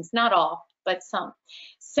chemical pollutants, not all, but some.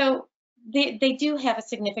 So they do have a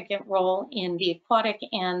significant role in the aquatic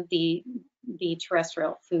and the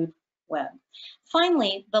terrestrial food web.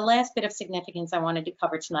 Finally, the last bit of significance I wanted to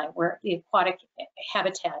cover tonight were the aquatic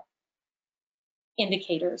habitat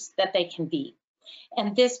indicators that they can be.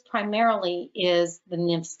 And this primarily is the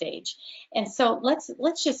nymph stage. And so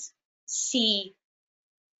let's just see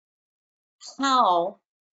how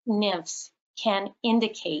nymphs can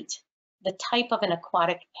indicate the type of an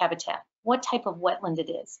aquatic habitat, what type of wetland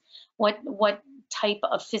it is, what type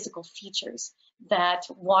of physical features that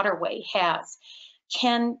waterway has,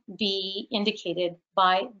 can be indicated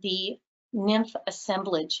by the nymph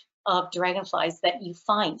assemblage of dragonflies that you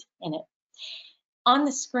find in it. On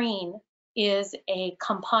the screen is a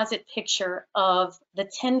composite picture of the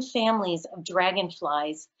 10 families of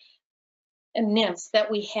dragonflies and nymphs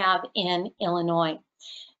that we have in Illinois.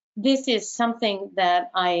 This is something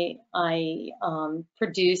that I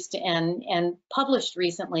produced and published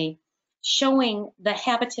recently, showing the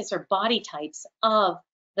habitus or body types of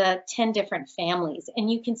the 10 different families.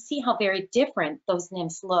 And you can see how very different those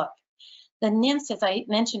nymphs look. The nymphs, as I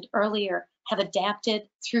mentioned earlier, have adapted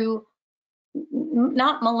through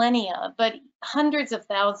not millennia, but hundreds of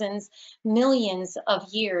thousands, millions of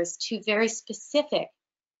years to very specific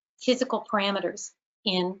physical parameters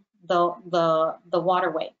in the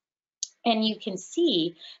waterway. And you can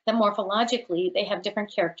see that morphologically they have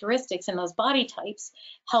different characteristics, and those body types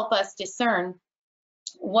help us discern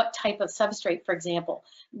what type of substrate, for example,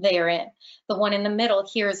 they're in. The one in the middle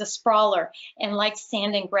here is a sprawler and likes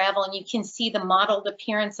sand and gravel, and you can see the mottled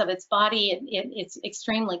appearance of its body. It's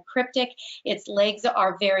extremely cryptic. Its legs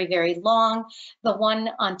are very, very long. The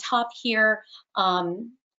one on top here,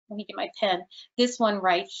 let me get my pen. This one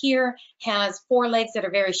right here has 4 legs that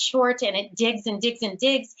are very short, and it digs and digs and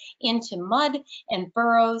digs into mud and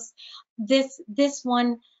burrows. This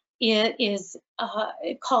one is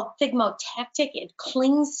called thigmotactic. It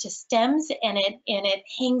clings to stems and it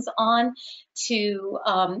hangs on to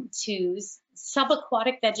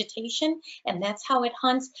subaquatic vegetation, and that's how it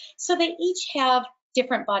hunts. So they each have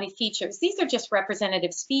different body features. These are just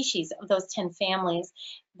representative species of those 10 families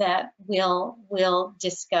that we'll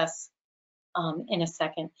discuss in a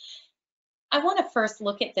second. I want to first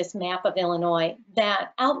look at this map of Illinois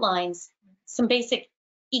that outlines some basic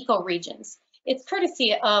ecoregions. It's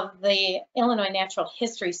courtesy of the Illinois Natural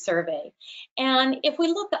History Survey. And if we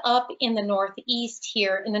look up in the Northeast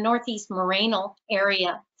here, in the Northeast Morainal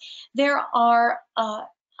area, there are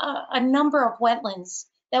a number of wetlands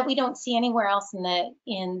that we don't see anywhere else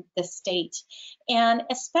in the state. And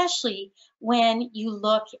especially when you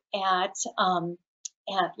look at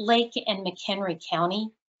Lake and McHenry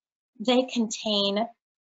County, they contain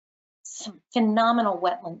some phenomenal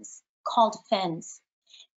wetlands called fens.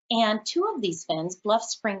 And two of these fens, Bluff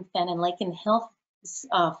Spring Fen and Lake and Hill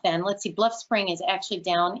Fen, let's see, Bluff Spring is actually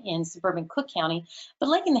down in suburban Cook County, but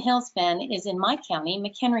Lake in the Hills Fen is in my county,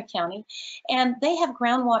 McHenry County, and they have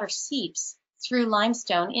groundwater seeps through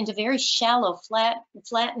limestone into very shallow,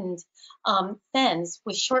 flattened fens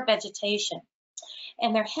with short vegetation.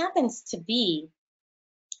 And there happens to be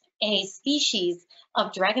a species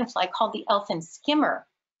of dragonfly called the elfin skimmer,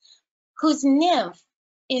 whose nymph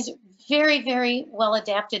is very, very well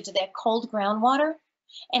adapted to that cold groundwater,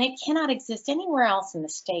 and it cannot exist anywhere else in the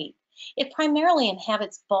state. It primarily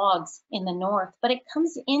inhabits bogs in the north, but it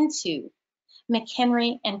comes into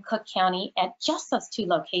McHenry and Cook County at just those two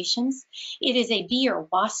locations. It is a bee or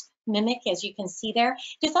wasp mimic, as you can see there.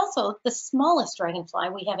 It is also the smallest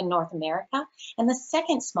dragonfly we have in North America and the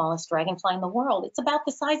second smallest dragonfly in the world. It's about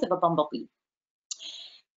the size of a bumblebee.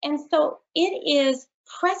 And so it is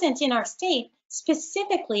present in our state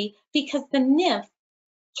specifically because the nymph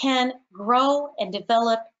can grow and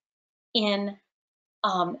develop in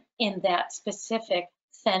that specific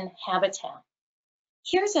fen habitat.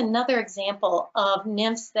 Here's another example of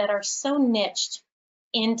nymphs that are so niched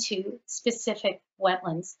into specific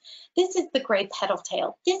wetlands. This is the gray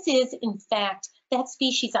petaltail. This is, in fact, that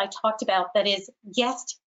species I talked about that is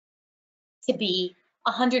guessed to be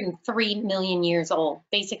 103 million years old,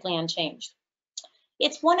 basically unchanged.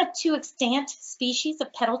 It's one of two extant species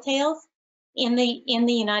of petaltails in the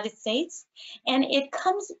United States, and it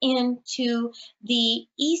comes into the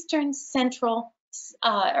eastern central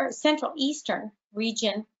or central eastern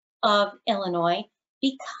region of Illinois,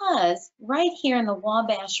 because right here in the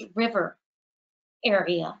Wabash River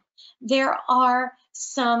area, there are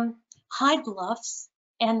some high bluffs,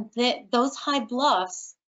 and those high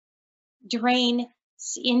bluffs drain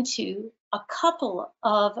into a couple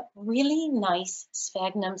of really nice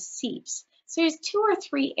sphagnum seeps. So there's 2 or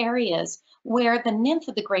 3 areas where the nymph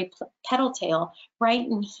of the gray petaltail, right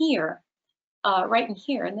in here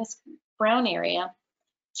in this brown area,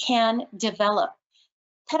 can develop.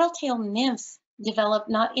 Petaltail nymphs develop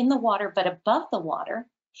not in the water but above the water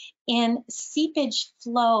in seepage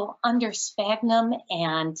flow under sphagnum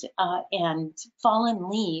and fallen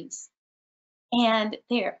leaves, and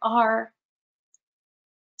they are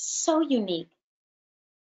so unique.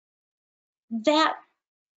 That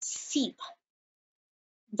seep,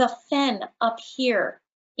 the fen up here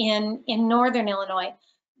in northern Illinois,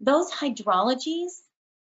 those hydrologies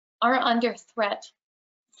are under threat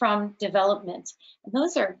from development. And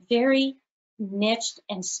those are very niched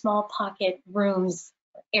and small pocket rooms,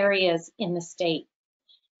 areas in the state.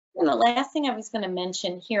 And the last thing I was going to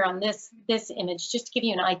mention here on this image, just to give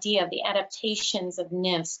you an idea of the adaptations of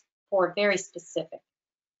nymphs for very specific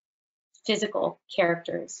physical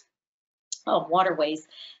characters of waterways.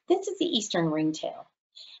 This is the eastern ringtail,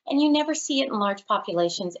 and you never see it in large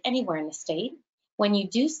populations anywhere in the state. When you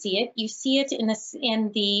do see it, you see it in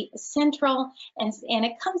the central, and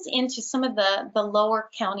it comes into some of the lower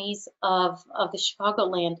counties of the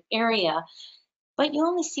Chicagoland area, but you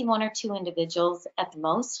only see 1 or 2 individuals at the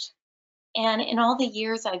most. And in all the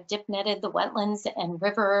years I've dip netted the wetlands and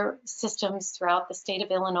river systems throughout the state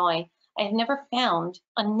of Illinois, I have never found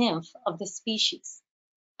a nymph of this species.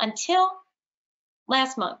 Until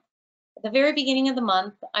last month, at the very beginning of the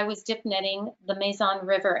month, I was dip netting the Maison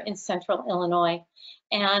River in central Illinois,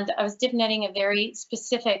 and I was dip netting a very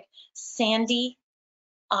specific sandy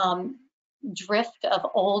drift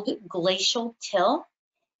of old glacial till,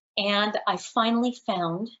 and I finally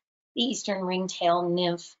found the eastern ringtail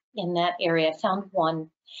nymph in that area. I found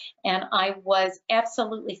one, and I was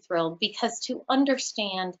absolutely thrilled, because to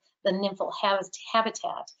understand the nymphal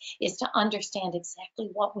habitat is to understand exactly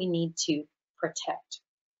what we need to protect.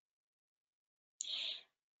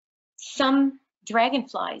 Some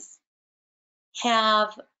dragonflies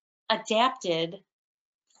have adapted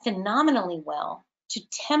phenomenally well to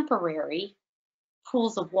temporary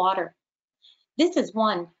pools of water. This is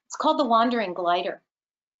one. It's called the wandering glider.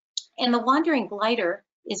 And the wandering glider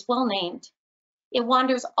is well named. It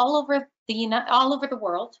wanders all over the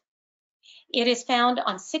world. It is found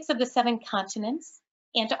on 6 of the 7 continents,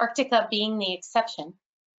 Antarctica being the exception.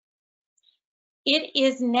 It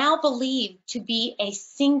is now believed to be a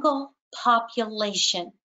single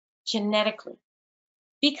population genetically,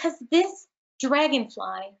 because this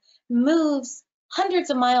dragonfly moves hundreds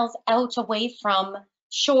of miles out away from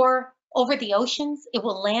shore over the oceans. It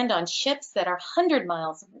will land on ships that are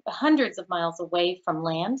hundreds of miles away from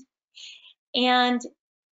land. And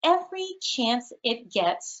every chance it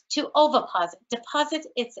gets to deposit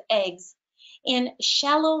its eggs in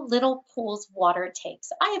shallow little pools water takes.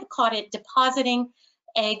 I have caught it depositing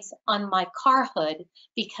eggs on my car hood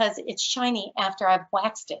because it's shiny after I've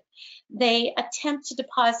waxed it. They attempt to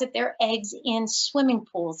deposit their eggs in swimming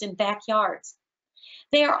pools, in backyards.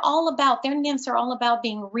 Their nymphs are all about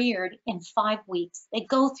being reared in 5 weeks. They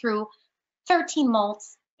go through 13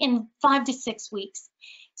 molts in 5 to 6 weeks.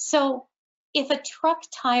 So if a truck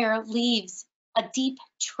tire leaves a deep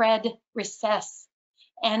tread recess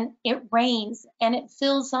and it rains and it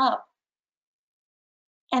fills up,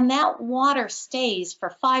 and that water stays for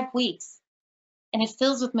 5 weeks and it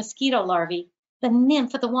fills with mosquito larvae, the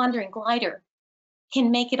nymph of the wandering glider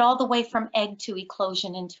can make it all the way from egg to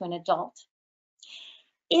eclosion into an adult.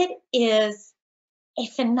 It is a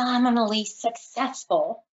phenomenally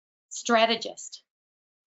successful strategist.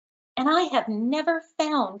 And I have never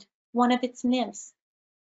found one of its nymphs.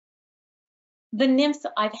 The nymphs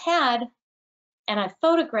I've had and I've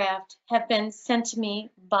photographed have been sent to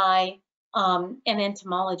me by an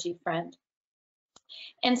entomology friend.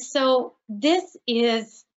 And so this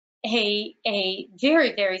is a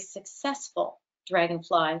very, very successful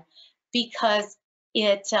dragonfly because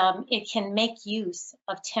it can make use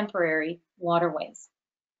of temporary waterways.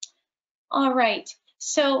 All right,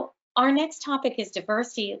 so our next topic is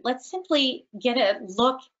diversity. Let's simply get a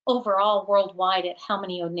look overall worldwide at how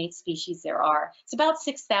many odonate species there are. It's about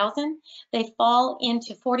 6,000. They fall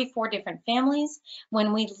into 44 different families.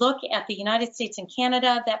 When we look at the United States and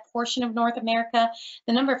Canada, that portion of North America,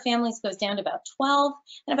 the number of families goes down to about 12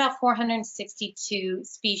 and about 462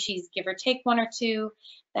 species, give or take 1 or 2.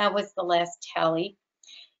 That was the last tally.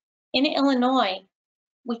 In Illinois,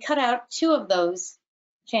 we cut out 2 of those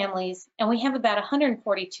families, and we have about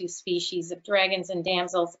 142 species of dragons and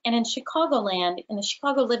damsels. And in Chicagoland, in the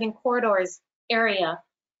Chicago Living Corridors area,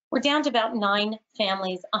 we're down to about 9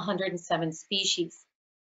 families, 107 species.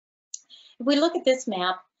 If we look at this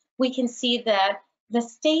map, we can see that the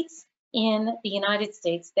states in the United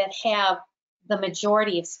States that have the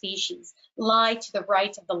majority of species lie to the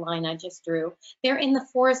right of the line I just drew. They're in the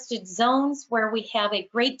forested zones where we have a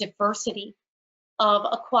great diversity of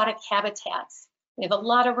aquatic habitats. We have a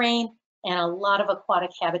lot of rain and a lot of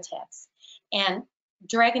aquatic habitats. And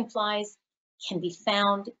dragonflies can be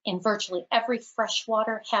found in virtually every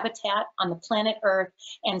freshwater habitat on the planet Earth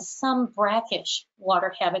and some brackish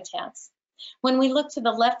water habitats. When we look to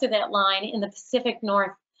the left of that line in the Pacific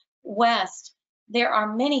Northwest, there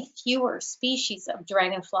are many fewer species of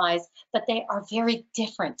dragonflies, but they are very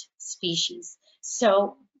different species.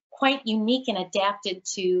 So quite unique and adapted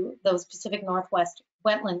to those Pacific Northwest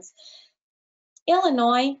wetlands.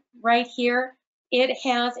 Illinois, right here, it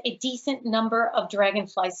has a decent number of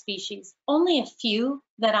dragonfly species. Only a few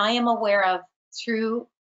that I am aware of through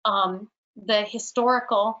the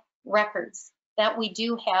historical records that we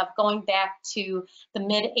do have going back to the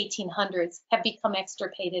mid-1800s have become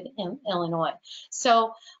extirpated in Illinois.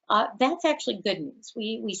 So that's actually good news.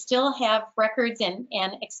 We still have records and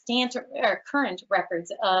extant or current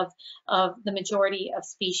records of the majority of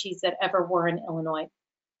species that ever were in Illinois.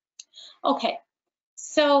 Okay,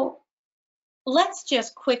 so let's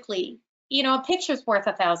just quickly, a picture's worth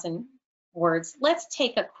 1,000 words. Let's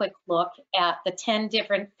take a quick look at the 10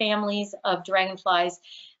 different families of dragonflies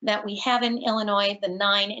that we have in Illinois, the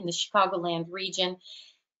 9 in the Chicagoland region.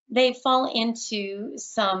 They fall into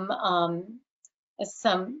some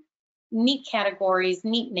neat categories,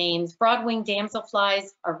 neat names. Broad-winged damselflies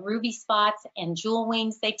are ruby spots, and jewel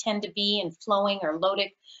wings, they tend to be in flowing or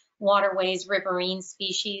lotic waterways, riverine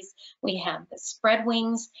species. We have the spread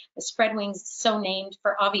wings. The spread wings, so named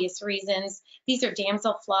for obvious reasons. These are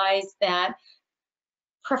damselflies that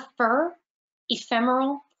prefer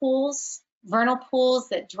ephemeral pools, vernal pools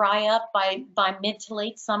that dry up by mid to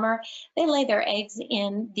late summer. They lay their eggs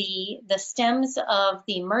in the stems of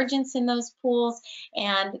the emergence in those pools,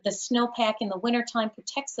 and the snowpack in the wintertime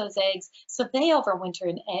protects those eggs, so they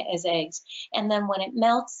overwinter as eggs. And then when it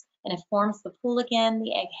melts, and it forms the pool again,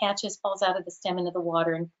 the egg hatches, falls out of the stem into the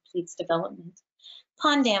water, and completes development.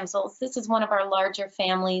 Pond damsels, this is one of our larger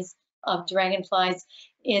families of dragonflies.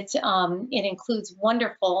 It includes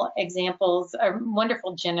wonderful examples, or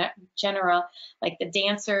wonderful genera, like the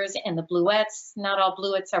dancers and the bluets. Not all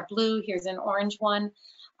bluets are blue. Here's an orange one.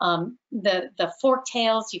 The fork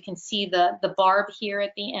tails, you can see the barb here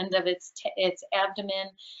at the end of its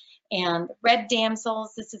abdomen. And red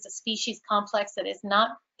damsels, this is a species complex that has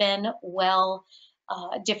not been well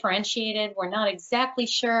differentiated. We're not exactly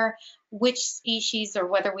sure which species or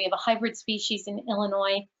whether we have a hybrid species in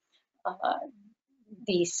Illinois.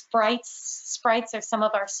 The sprites are some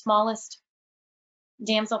of our smallest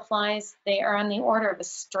damselflies. They are on the order of a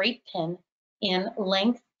straight pin in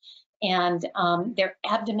length, and their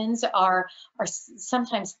abdomens are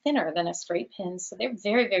sometimes thinner than a straight pin, so they're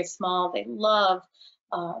very, very small. They love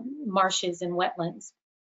marshes and wetlands.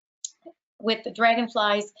 With the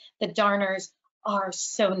dragonflies, the darners are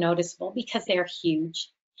so noticeable because they're huge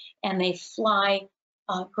and they fly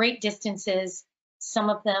great distances. Some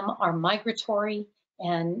of them are migratory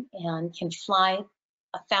and can fly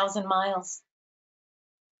 1,000 miles.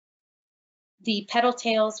 The petal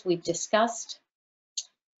tails we've discussed.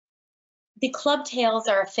 The club tails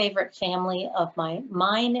are a favorite family of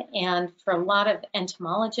mine, and for a lot of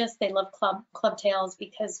entomologists, they love club tails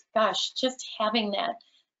because, gosh, just having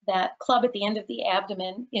that club at the end of the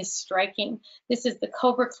abdomen is striking. This is the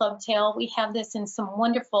cobra club tail. We have this in some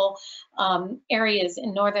wonderful areas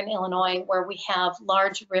in northern Illinois where we have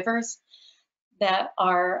large rivers that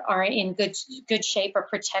are in good shape or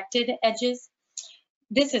protected edges.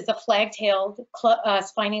 This is a flag-tailed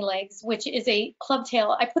spiny legs, which is a club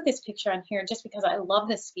tail. I put this picture on here just because I love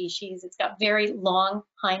this species. It's got very long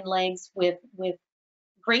hind legs with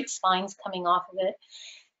great spines coming off of it.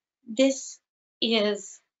 This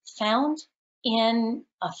is found in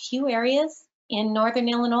a few areas in northern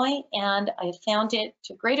Illinois, and I found it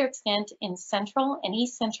to a greater extent in central and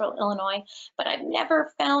east central Illinois, but I've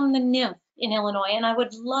never found the nymph in Illinois, and I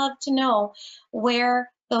would love to know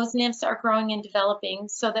where those nymphs are growing and developing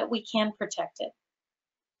so that we can protect it.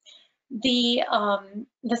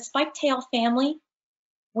 The spike-tail family,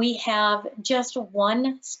 we have just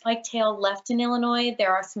one spike-tail left in Illinois.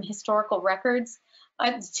 There are some historical records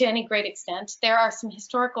to any great extent. There are some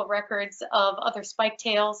historical records of other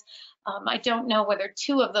spike-tails. I don't know whether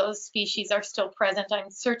 2 of those species are still present. I'm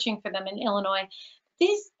searching for them in Illinois.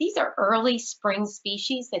 These are early spring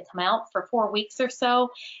species. They come out for 4 weeks or so,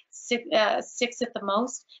 6 at the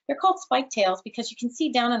most. They're called spike-tails because you can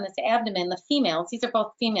see down in this abdomen, the females, these are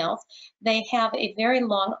both females, they have a very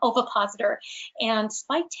long ovipositor, and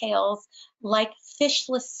spike-tails like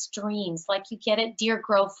fishless streams, like you get at Deer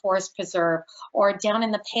Grove Forest Preserve or down in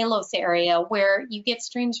the Palos area where you get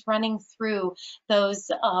streams running through those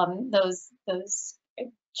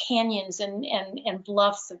canyons and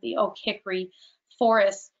bluffs of the oak hickory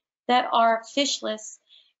forests that are fishless,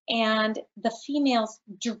 and the females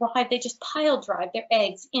they just pile drive their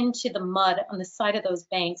eggs into the mud on the side of those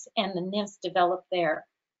banks, and the nymphs develop there.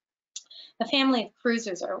 The family of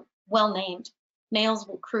cruisers are well named. Males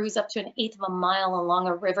will cruise up to 1/8 of a mile along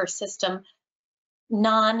a river system,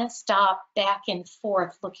 non-stop, back and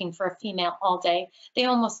forth, looking for a female all day. They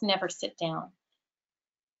almost never sit down.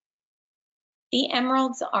 The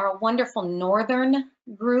emeralds are a wonderful northern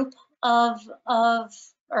group of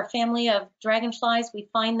our family of dragonflies. We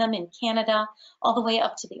find them in Canada all the way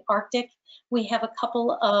up to the Arctic. We have a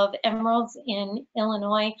couple of emeralds in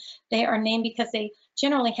Illinois. They are named because they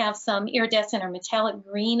generally have some iridescent or metallic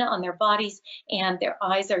green on their bodies, and their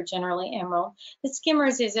eyes are generally emerald. The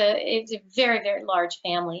skimmers is a very, very large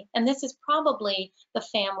family, and this is probably the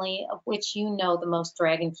family of which you know the most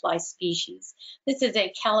dragonfly species. This is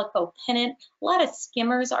a calico pennant. A lot of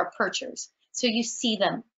skimmers are perchers, so you see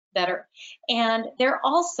them better. And they're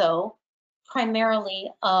also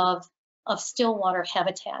primarily of stillwater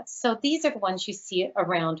habitats. So these are the ones you see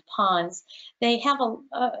around ponds. They have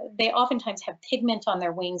they oftentimes have pigment on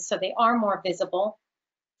their wings, so they are more visible.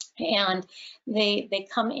 And they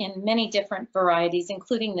come in many different varieties,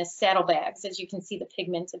 including the saddlebags, as you can see the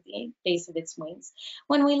pigment at the base of its wings.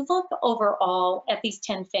 When we look overall at these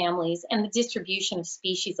 10 families and the distribution of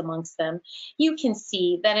species amongst them, you can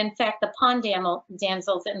see that in fact the pond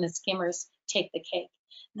damsels and the skimmers take the cake.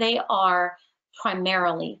 They are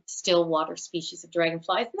primarily stillwater species of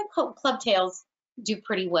dragonflies, and the clubtails do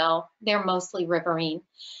pretty well. They're mostly riverine.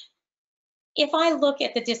 If I look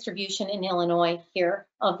at the distribution in Illinois here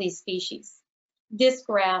of these species, this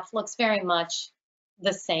graph looks very much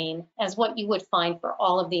the same as what you would find for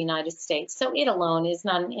all of the United States. So it alone is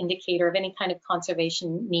not an indicator of any kind of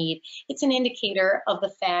conservation need. It's an indicator of the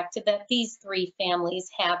fact that these 3 families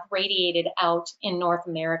have radiated out in North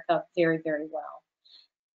America very, very well.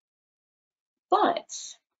 But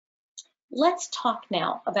let's talk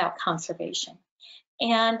now about conservation.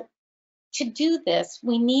 And to do this,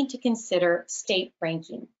 we need to consider state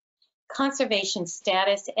ranking, conservation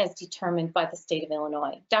status as determined by the state of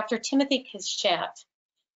Illinois. Dr. Timothy Kichat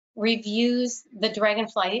reviews the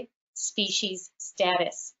dragonfly species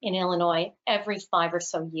status in Illinois every 5 or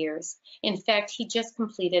so years. In fact, he just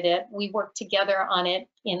completed it. We worked together on it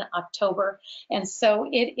in October, and so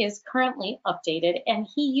it is currently updated, and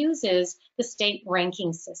he uses the state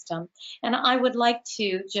ranking system. And I would like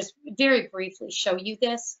to just very briefly show you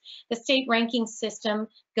this. The state ranking system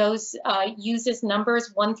uses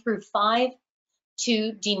numbers 1 through 5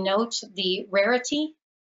 to denote the rarity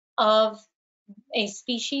of a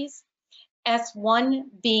species. S1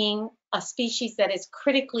 being a species that is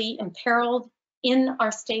critically imperiled in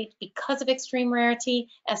our state because of extreme rarity,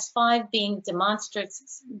 S5 being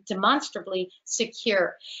demonstrably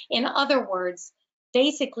secure. In other words,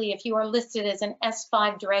 basically, if you are listed as an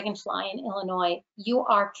S5 dragonfly in Illinois, you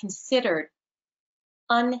are considered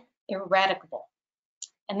uneradicable.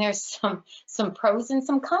 And there's some pros and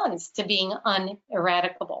some cons to being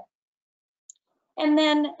uneradicable. And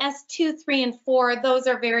then S2, 3, and 4, those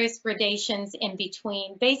are various gradations in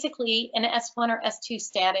between. Basically, an S1 or S2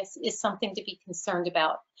 status is something to be concerned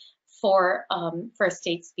about for a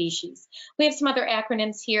state species. We have some other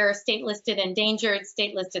acronyms here: state listed endangered,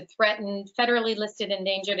 state listed threatened, federally listed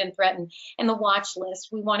endangered and threatened, and the watch list.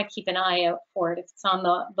 We want to keep an eye out for it if it's on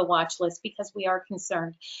the watch list, because we are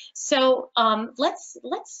concerned. So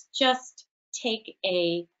let's just take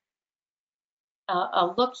a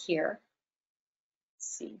look here.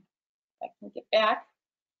 See if I can get back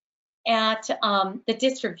at the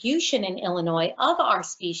distribution in Illinois of our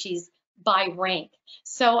species by rank.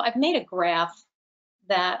 So I've made a graph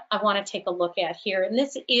that I want to take a look at here, and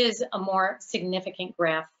this is a more significant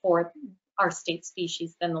graph for our state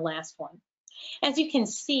species than the last one. As you can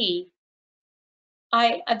see,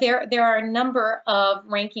 there are a number of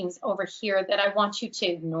rankings over here that I want you to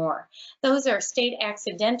ignore. Those are state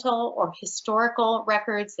accidental or historical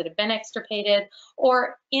records that have been extirpated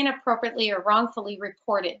or inappropriately or wrongfully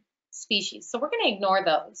reported species. So we're going to ignore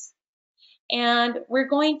those. And we're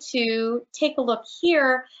going to take a look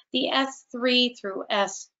here, the S3 through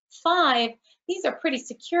S5. These are pretty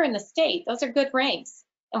secure in the state. Those are good ranks,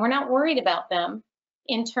 and we're not worried about them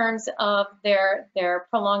in terms of their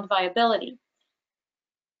prolonged viability.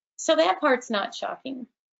 So that part's not shocking.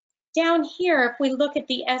 Down here, if we look at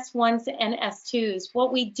the S1s and S2s,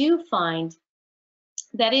 what we do find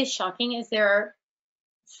that is shocking is there are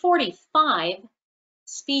 45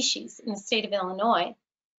 species in the state of Illinois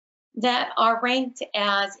that are ranked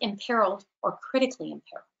as imperiled or critically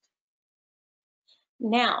imperiled.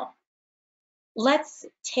 Now, let's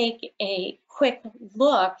take a quick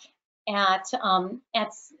look at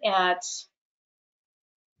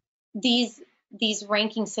these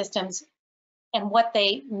ranking systems and what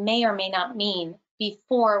they may or may not mean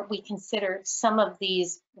before we consider some of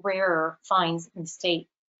these rarer finds in the state.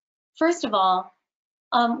 First of all,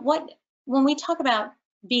 when we talk about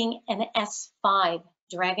being an S5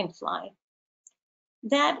 dragonfly,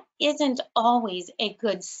 that isn't always a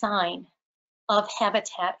good sign of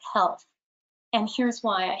habitat health. And here's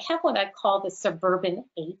why. I have what I call the suburban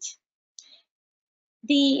 8.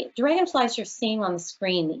 The dragonflies you're seeing on the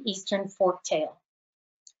screen, the eastern forktail,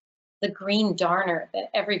 the green darner that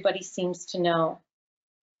everybody seems to know,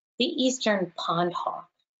 the eastern pond hawk,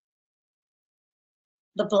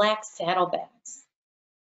 the black saddlebacks,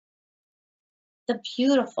 the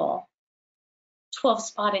beautiful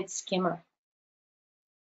 12-spotted skimmer,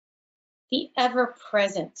 the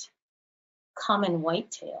ever-present common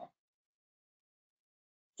whitetail,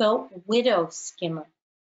 the widow skimmer,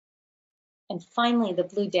 and finally the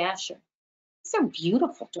blue dasher. These are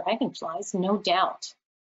beautiful dragonflies, no doubt.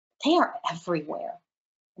 They are everywhere.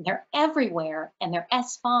 And they're everywhere, and they're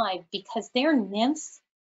S5 because their nymphs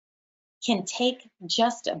can take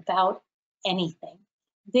just about anything.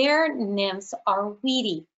 Their nymphs are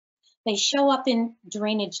weedy. They show up in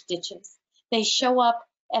drainage ditches. They show up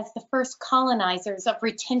as the first colonizers of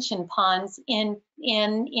retention ponds in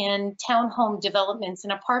townhome developments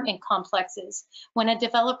and apartment complexes. When a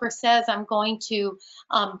developer says, I'm going to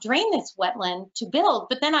drain this wetland to build,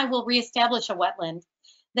 but then I will reestablish a wetland,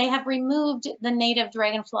 they have removed the native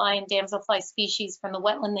dragonfly and damselfly species from the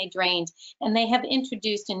wetland they drained, and they have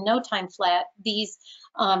introduced in no time flat these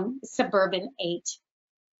suburban 8.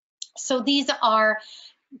 So these are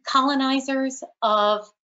colonizers of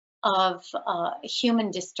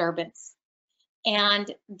human disturbance. And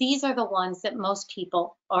these are the ones that most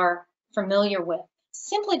people are familiar with,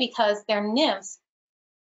 simply because their nymphs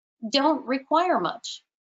don't require much.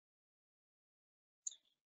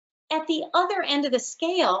 At the other end of the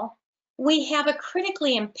scale, we have a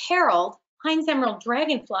critically imperiled Heinz emerald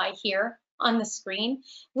dragonfly here on the screen,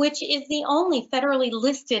 which is the only federally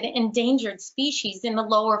listed endangered species in the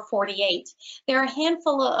lower 48. There are a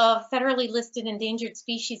handful of federally listed endangered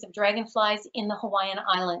species of dragonflies in the Hawaiian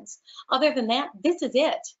Islands. Other than that, this is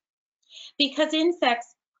it. Because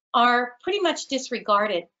insects are pretty much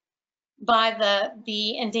disregarded by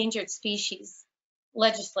the endangered species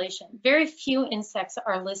legislation. Very few insects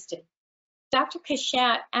are listed. Dr.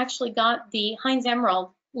 Kashat actually got the Heinz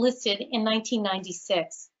emerald listed in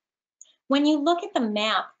 1996. When you look at the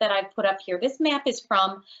map that I put up here, this map is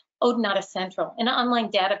from Odonata Central, an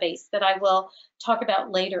online database that I will talk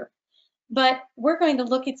about later. But we're going to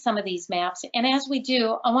look at some of these maps, and as we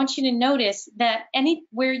do, I want you to notice that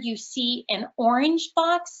anywhere you see an orange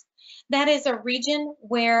box, that is a region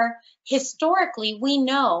where historically we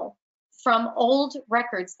know from old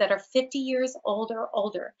records that are 50 years old or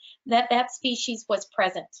older that that species was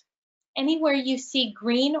present. Anywhere you see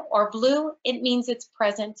green or blue, it means it's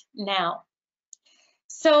present now.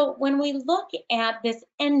 So when we look at this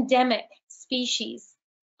endemic species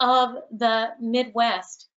of the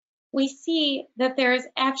Midwest, we see that there's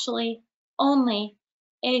actually only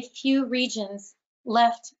a few regions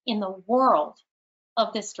left in the world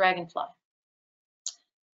of this dragonfly.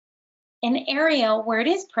 An area where it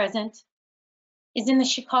is present is in the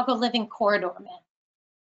Chicago Living Corridor map.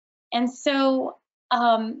 And so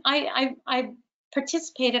I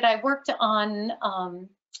participated, I worked on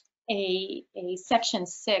a Section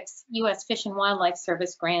 6 U.S. Fish and Wildlife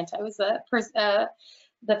Service grant. I was the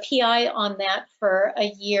PI on that for a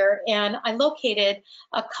year, and I located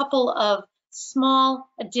a couple of small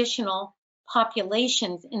additional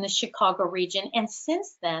populations in the Chicago region. And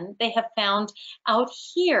since then, they have found out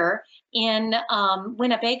here in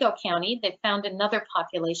Winnebago County, they found another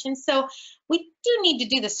population. So we do need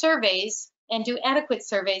to do the surveys and do adequate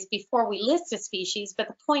surveys before we list a species. But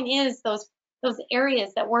the point is those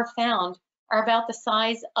areas that were found are about the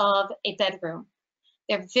size of a bedroom.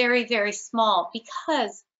 They're very, very small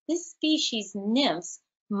because this species nymphs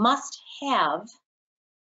must have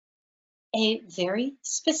a very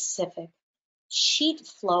specific sheet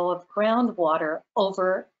flow of groundwater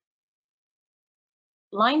over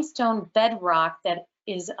limestone bedrock that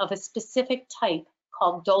is of a specific type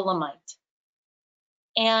called dolomite.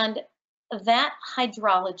 And that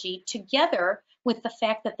hydrology, together with the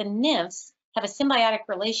fact that the nymphs have a symbiotic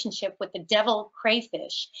relationship with the devil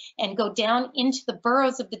crayfish and go down into the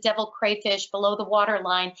burrows of the devil crayfish below the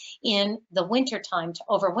waterline in the wintertime to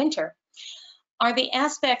overwinter, are the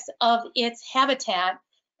aspects of its habitat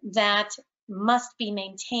that must be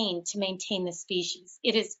maintained to maintain the species.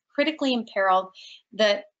 It is critically imperiled,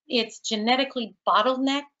 that it's genetically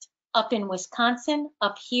bottlenecked up in Wisconsin,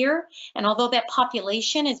 up here, and although that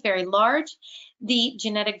population is very large, the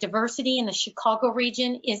genetic diversity in the Chicago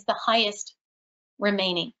region is the highest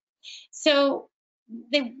remaining. So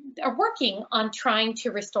they are working on trying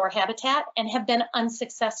to restore habitat and have been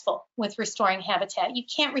unsuccessful with restoring habitat. You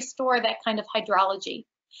can't restore that kind of hydrology.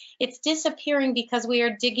 It's disappearing because we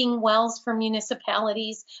are digging wells for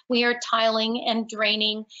municipalities. We are tiling and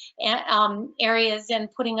draining areas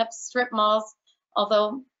and putting up strip malls,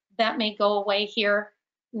 although that may go away here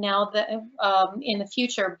now that, in the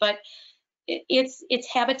future. But its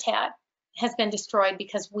habitat has been destroyed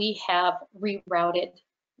because we have rerouted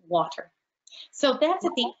water. So that's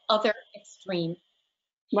at the other extreme.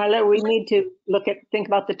 Marla, we need to think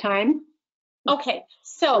about the time. Okay,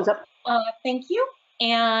 so thank you.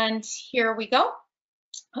 And here we go.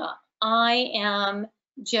 I am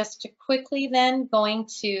just quickly then going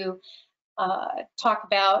to talk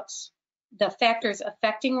about the factors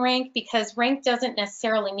affecting rank, because rank doesn't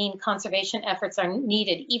necessarily mean conservation efforts are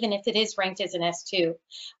needed, even if it is ranked as an S2.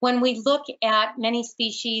 When we look at many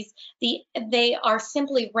species, they are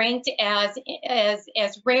simply ranked as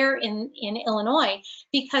rare in Illinois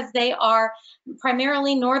because they are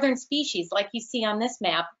primarily northern species, like you see on this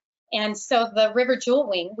map. And so the river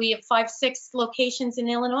jewelwing, we have 5-6 locations in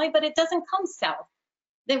Illinois, but it doesn't come south.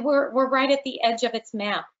 We're right at the edge of its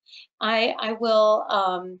map. I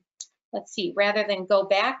will, let's see, rather than go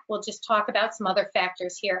back, we'll just talk about some other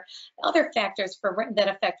factors here. Other factors that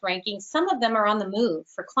affect ranking, some of them are on the move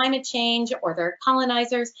for climate change or they're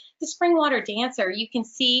colonizers. The springwater dancer, you can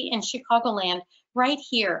see in Chicagoland right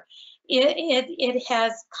here. It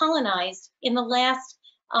has colonized in the last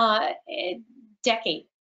decade.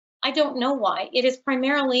 I don't know why. It is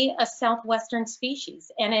primarily a southwestern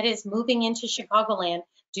species, and it is moving into Chicagoland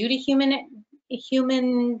due to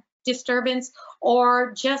human disturbance,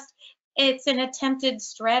 or just it's an attempted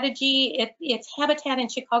strategy. Its habitat in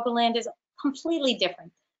Chicagoland is completely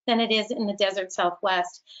different than it is in the desert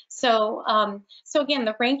Southwest. So, so again,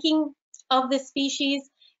 the ranking of this species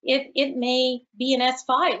it may be an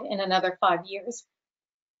S5 in another 5 years.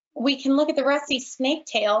 We can look at the rusty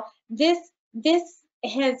snaketail. This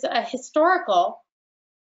has a historical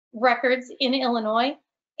records in Illinois,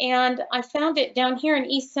 and I found it down here in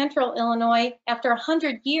East Central Illinois after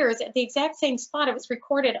 100 years at the exact same spot it was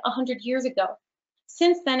recorded 100 years ago.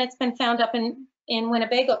 Since then, it's been found up in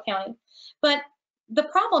Winnebago County. But the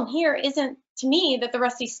problem here isn't, to me, that the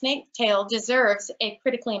rusty snaketail deserves a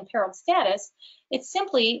critically imperiled status. It's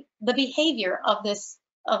simply the behavior of this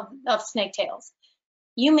of snaketails.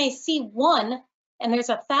 You may see one, and there's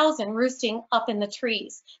 1,000 roosting up in the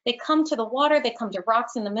trees. They come to the water, they come to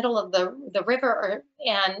rocks in the middle of the river,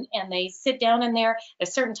 and they sit down in there at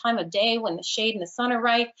a certain time of day when the shade and the sun are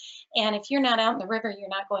right. And if you're not out in the river, you're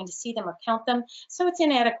not going to see them or count them. So it's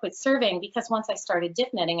inadequate surveying, because once I started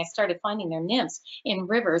dip netting, I started finding their nymphs in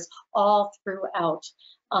rivers all throughout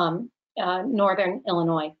northern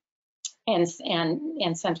Illinois and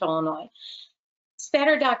central Illinois.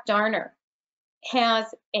 Spatterdock darner has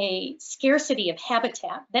a scarcity of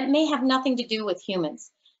habitat that may have nothing to do with humans.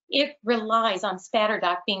 It relies on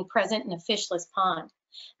spatterdock being present in a fishless pond.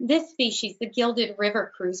 This species, the gilded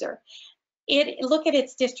river cruiser, look at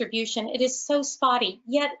its distribution. It is so spotty,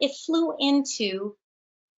 yet it flew into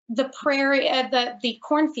the prairie, the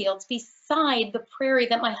cornfields beside the prairie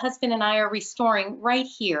that my husband and I are restoring right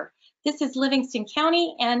here. This is Livingston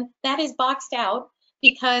County, and that is boxed out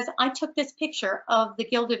because I took this picture of the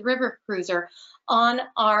gilded river cruiser on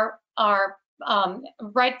our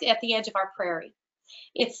right at the edge of our prairie.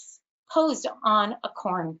 It's posed on a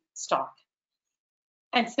corn stalk.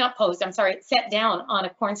 And it's not posed, I'm sorry, it's set down on a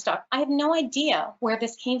corn stalk. I have no idea where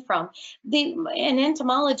this came from. An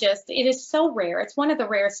entomologist, it is so rare, it's one of the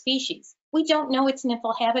rare species. We don't know its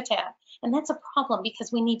nymphal habitat, and that's a problem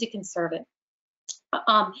because we need to conserve it.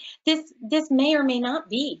 This may or may not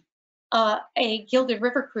be a gilded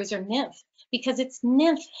river cruiser nymph, because its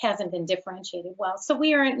nymph hasn't been differentiated well. So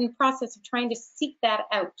we are in the process of trying to seek that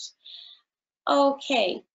out.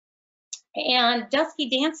 Okay, and dusky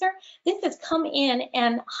dancer, this has come in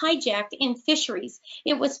and hijacked in fisheries.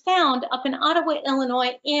 It was found up in Ottawa,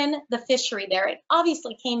 Illinois, in the fishery there. It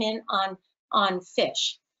obviously came in on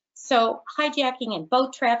fish. So hijacking and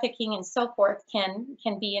boat trafficking and so forth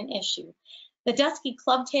can be an issue. The dusky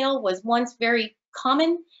clubtail was once very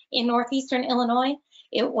common in northeastern Illinois.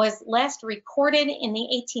 It was last recorded in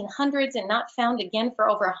the 1800s and not found again for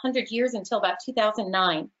over 100 years until about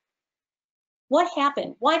 2009. What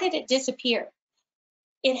happened? Why did it disappear?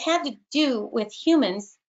 It had to do with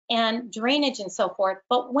humans and drainage and so forth.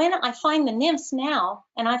 But when I find the nymphs now,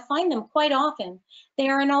 and I find them quite often, they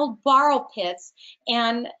are in old borrow pits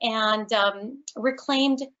and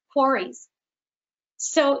reclaimed quarries.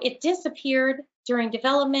 So it disappeared during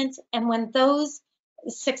development, and when those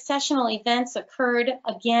successional events occurred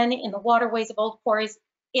again in the waterways of old quarries,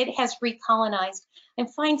 it has recolonized.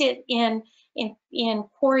 And find it in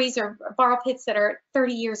quarries or borrow pits that are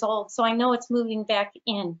 30 years old. So I know it's moving back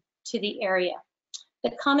in to the area.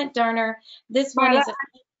 The comet darner, this one is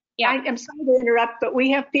yeah. I'm sorry to interrupt, but we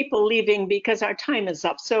have people leaving because our time is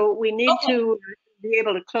up. So we need to be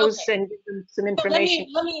able to close and give them some information.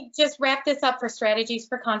 Let me just wrap this up for strategies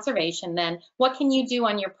for conservation then. What can you do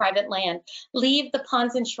on your private land? Leave the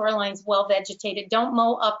ponds and shorelines well vegetated. Don't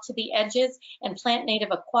mow up to the edges, and plant native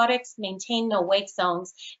aquatics. Maintain no wake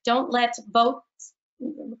zones. Don't let boats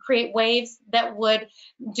create waves that would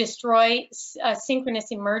destroy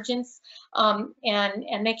synchronous emergence,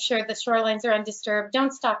 and make sure the shorelines are undisturbed.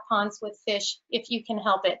 Don't stock ponds with fish if you can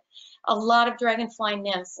help it. A lot of dragonfly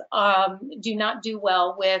nymphs do not do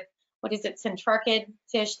well with, centrarchid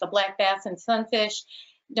fish, the black bass and sunfish.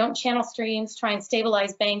 Don't channel streams, try and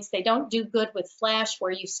stabilize banks. They don't do good with flash,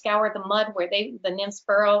 where you scour the mud where the nymphs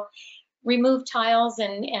burrow. Remove tiles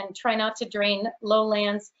and try not to drain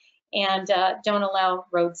lowlands, and don't allow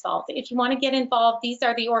road salt. If you want to get involved, these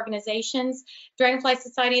are the organizations: Dragonfly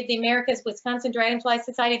Society of the Americas, Wisconsin Dragonfly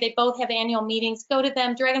Society. They both have annual meetings. Go to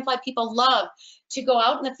them. Dragonfly people love to go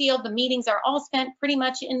out in the field. The meetings are all spent pretty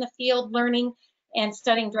much in the field learning and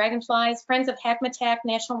studying dragonflies. Friends of Hackmatack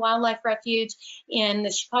National Wildlife Refuge in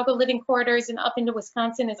the Chicago Living Corridors and up into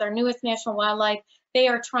Wisconsin is our newest national wildlife. They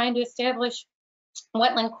are trying to establish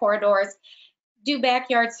wetland corridors. Do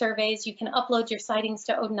backyard surveys. You can upload your sightings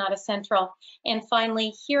to Odonata Central. And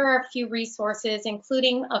finally, here are a few resources,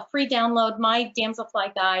 including a free download, my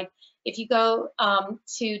damselfly guide. If you go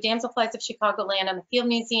to Damselflies of Chicagoland on the Field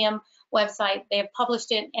Museum website, they have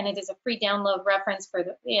published it, and it is a free download reference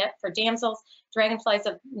for damsels. Dragonflies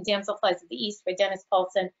of Damselflies of the East by Dennis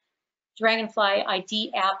Paulson. Dragonfly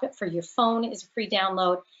ID app for your phone is a free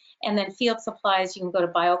download. And then field supplies, you can go to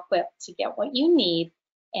BioQuip to get what you need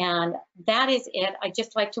And that is it. I'd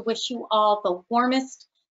just like to wish you all the warmest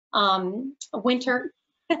winter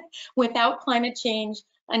without climate change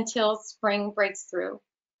until spring breaks through.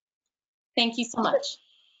 Thank you so much.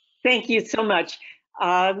 Thank you so much.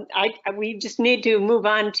 We just need to move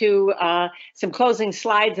on to some closing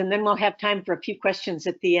slides, and then we'll have time for a few questions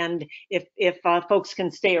at the end if folks can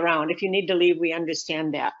stay around. If you need to leave, we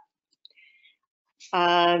understand that.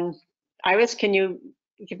 Iris, can you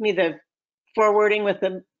give me the forwarding with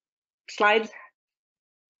the slides?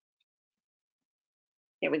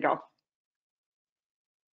 Here we go.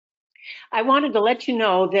 I wanted to let you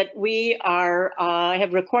know that we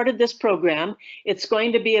have recorded this program. It's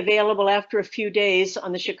going to be available after a few days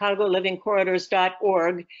on the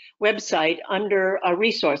ChicagoLivingCorridors.org website under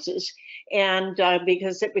resources. And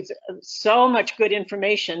because it was so much good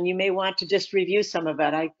information, you may want to just review some of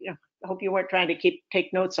it. I hope you weren't trying to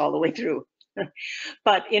take notes all the way through.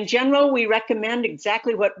 But in general, we recommend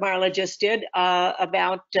exactly what Marla just did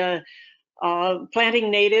about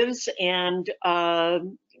planting natives and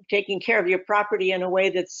taking care of your property in a way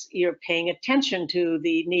that's you're paying attention to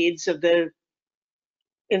the needs of the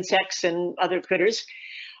insects and other critters.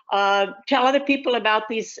 Tell other people about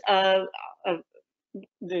these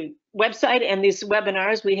the website and these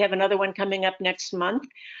webinars. We have another one coming up next month.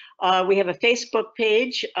 We have a Facebook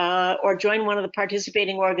page, or join one of the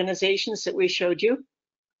participating organizations that we showed you.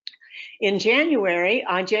 In January,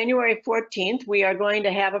 on January 14th, we are going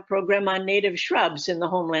to have a program on native shrubs in the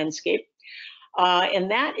home landscape.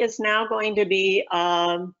 And that is now going to be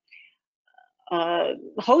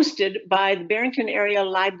hosted by the Barrington Area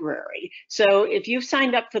Library. So if you've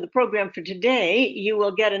signed up for the program for today, you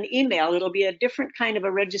will get an email. It'll be a different kind of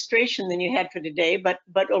a registration than you had for today, but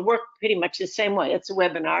it'll work pretty much the same way. It's a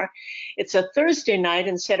webinar. It's a Thursday night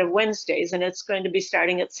instead of Wednesdays, and it's going to be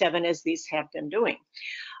starting at 7 as these have been doing.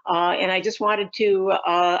 And I just wanted to,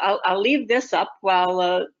 I'll leave this up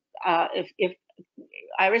while, if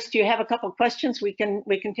Iris, do you have a couple of questions we can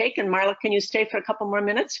take? And Marla, can you stay for a couple more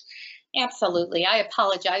minutes? Absolutely. I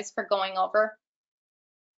apologize for going over.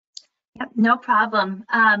 Yep, no problem.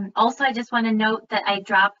 Also, I just want to note that I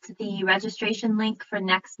dropped the registration link for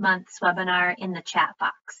next month's webinar in the chat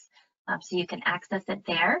box, so you can access it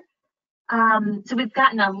there. So we've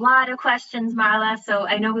gotten a lot of questions, Marla, so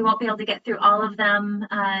I know we won't be able to get through all of them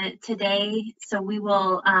today, so we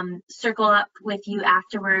will circle up with you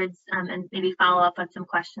afterwards and maybe follow up on some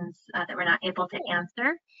questions that we're not able to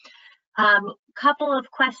answer. Couple of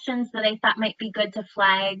questions that I thought might be good to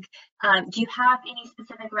flag. Do you have any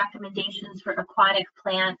specific recommendations for aquatic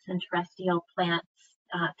plants and terrestrial plants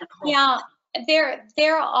to plant? Yeah.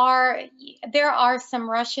 There are some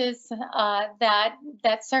rushes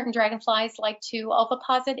that certain dragonflies like to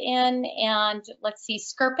oviposit in, and let's see,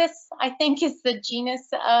 Scirpus, I think, is the genus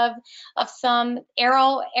of some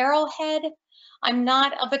arrowhead. I'm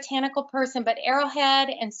not a botanical person, but arrowhead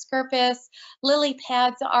and Scirpus, lily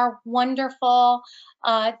pads are wonderful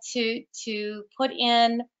to put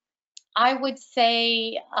in. I would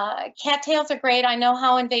say cattails are great. I know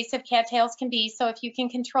how invasive cattails can be, so if you can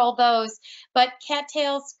control those. But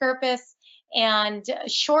cattails, Scirpus, and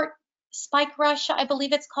short spike rush, I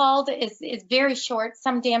believe it's called, is very short.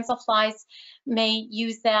 Some damselflies may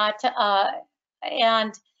use that,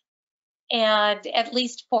 and at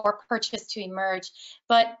least for purchase to emerge.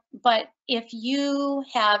 But if you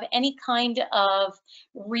have any kind of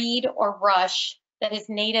reed or rush that is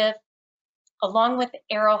native, along with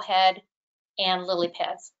arrowhead and lily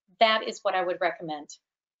pads, that is what I would recommend.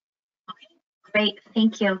 Okay, great,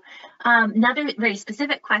 thank you. Another very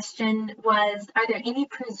specific question was, are there any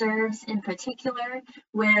preserves in particular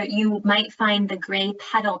where you might find the gray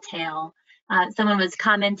petal tail? Someone was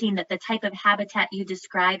commenting that the type of habitat you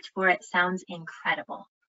described for it sounds incredible.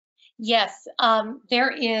 Yes,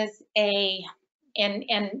 there is a, and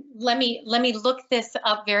let me look this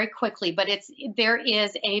up very quickly, but there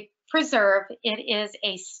is a preserve. It is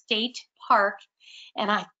a state park, and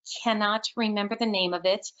I cannot remember the name of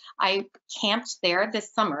it. I camped there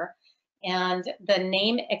this summer, and the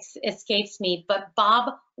name escapes me, but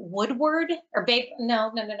Bob Woodward, or Babe,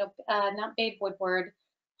 no, not Babe Woodward.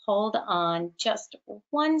 Hold on just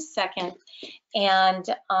 1 second, and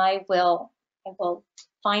I will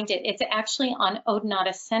find it. It's actually on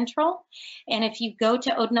Odonata Central, and if you go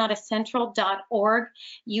to odonatacentral.org,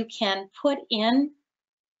 you can put in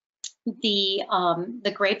the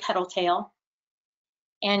gray petal tail,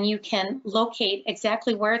 and you can locate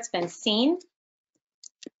exactly where it's been seen.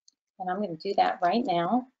 And I'm going to do that right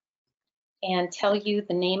now and tell you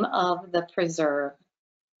the name of the preserve.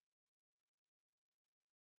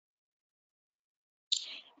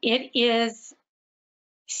 It is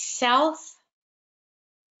south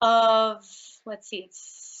of, let's see,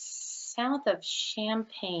 it's south of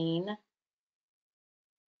Champaign,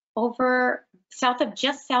 over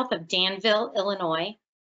just south of Danville, Illinois,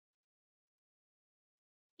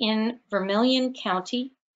 in Vermilion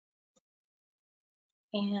County.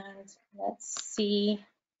 And let's see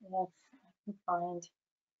if I can find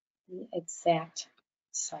the exact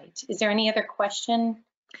site. Is there any other question?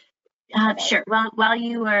 Sure. Well, while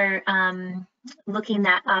you were looking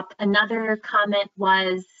that up, another comment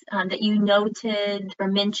was that you noted or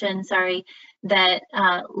mentioned, sorry, that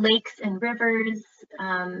lakes and rivers,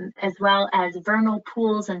 as well as vernal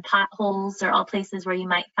pools and potholes are all places where you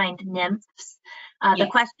might find nymphs. Yes. The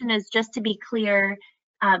question is, just to be clear,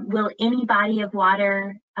 will any body of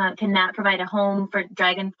water cannot provide a home for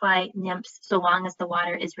dragonfly nymphs so long as the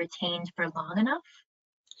water is retained for long enough?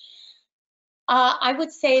 I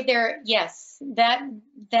would say yes,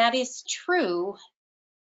 that is true.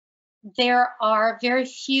 There are very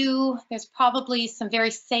few, there's probably some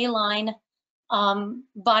very saline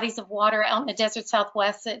bodies of water out in the desert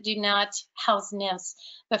Southwest that do not house nymphs.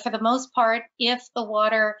 But for the most part, if the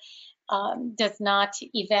water does not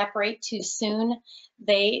evaporate too soon,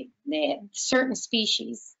 certain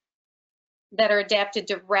species that are adapted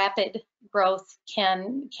to rapid growth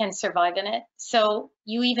can survive in it. So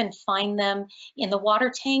you even find them in the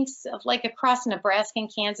water tanks of like across Nebraska and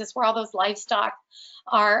Kansas, where all those livestock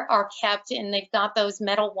are kept, and they've got those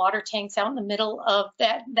metal water tanks out in the middle of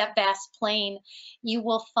that vast plain. You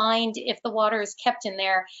will find, if the water is kept in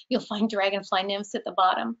there, you'll find dragonfly nymphs at the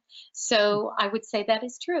bottom. So I would say that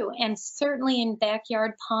is true. And certainly in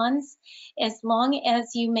backyard ponds, as long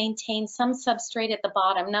as you maintain some substrate at the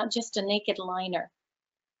bottom, not just a naked liner.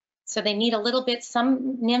 So they need a little bit.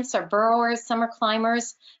 Some nymphs are burrowers, some are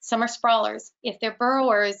climbers, some are sprawlers. If they're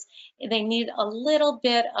burrowers, they need a little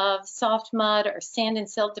bit of soft mud or sand and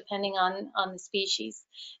silt, depending on the species.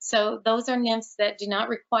 So those are nymphs that do not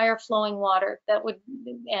require flowing water,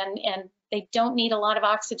 and they don't need a lot of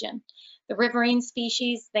oxygen. The riverine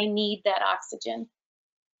species, they need that oxygen.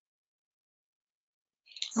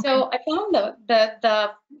 Okay. So I found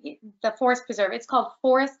the forest preserve. It's called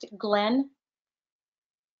Forest Glen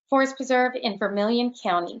Forest Preserve in Vermilion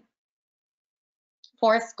County,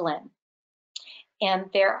 Forest Glen. And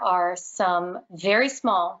there are some very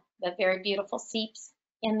small but very beautiful seeps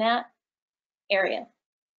in that area.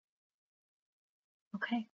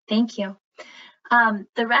 Okay, thank you.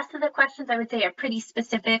 The rest of the questions I would say are pretty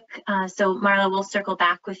specific. So Marla, will circle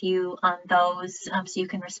back with you on those so you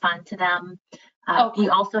can respond to them. Okay.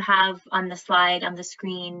 You also have on the slide on the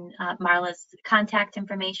screen Marla's contact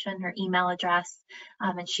information, her email address,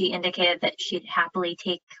 and she indicated that she'd happily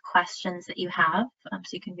take questions that you have, so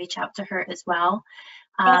you can reach out to her as well.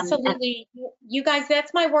 Absolutely. You guys,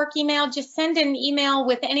 that's my work email. Just send an email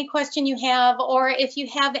with any question you have, or if you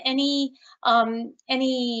have any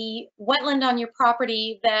wetland on your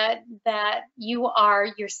property that you are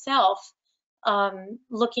yourself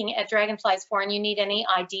looking at dragonflies for, and you need any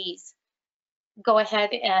IDs, go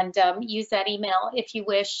ahead and use that email if you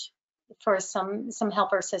wish for some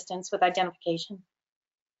help or assistance with identification.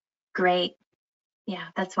 Great. Yeah,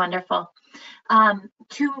 that's wonderful.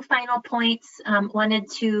 Two final points. Wanted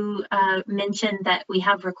to mention that we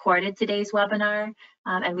have recorded today's webinar,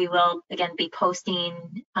 and we will again be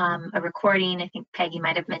posting a recording. I think Peggy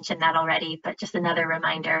might have mentioned that already, but just another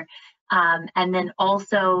reminder. And then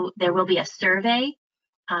also there will be a survey.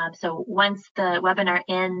 So once the webinar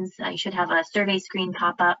ends, you should have a survey screen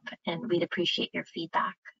pop up, and we'd appreciate your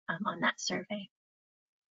feedback on that survey.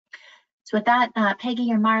 So with that,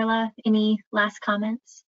 Peggy or Marla, any last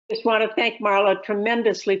comments? Just want to thank Marla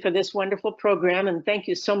tremendously for this wonderful program, and thank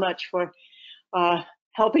you so much for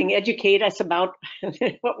helping educate us about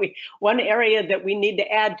one area that we need to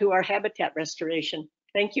add to our habitat restoration.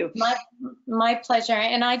 Thank you. My pleasure.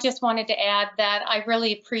 And I just wanted to add that I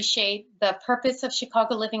really appreciate the purpose of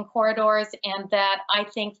Chicago Living Corridors, and that I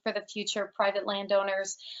think for the future of private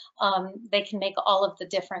landowners, they can make all of the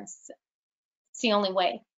difference. It's the only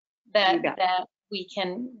way that we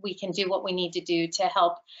can do what we need to do to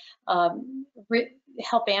help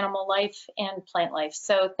help animal life and plant life.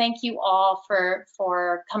 So thank you all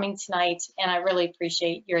for coming tonight, and I really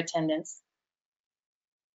appreciate your attendance.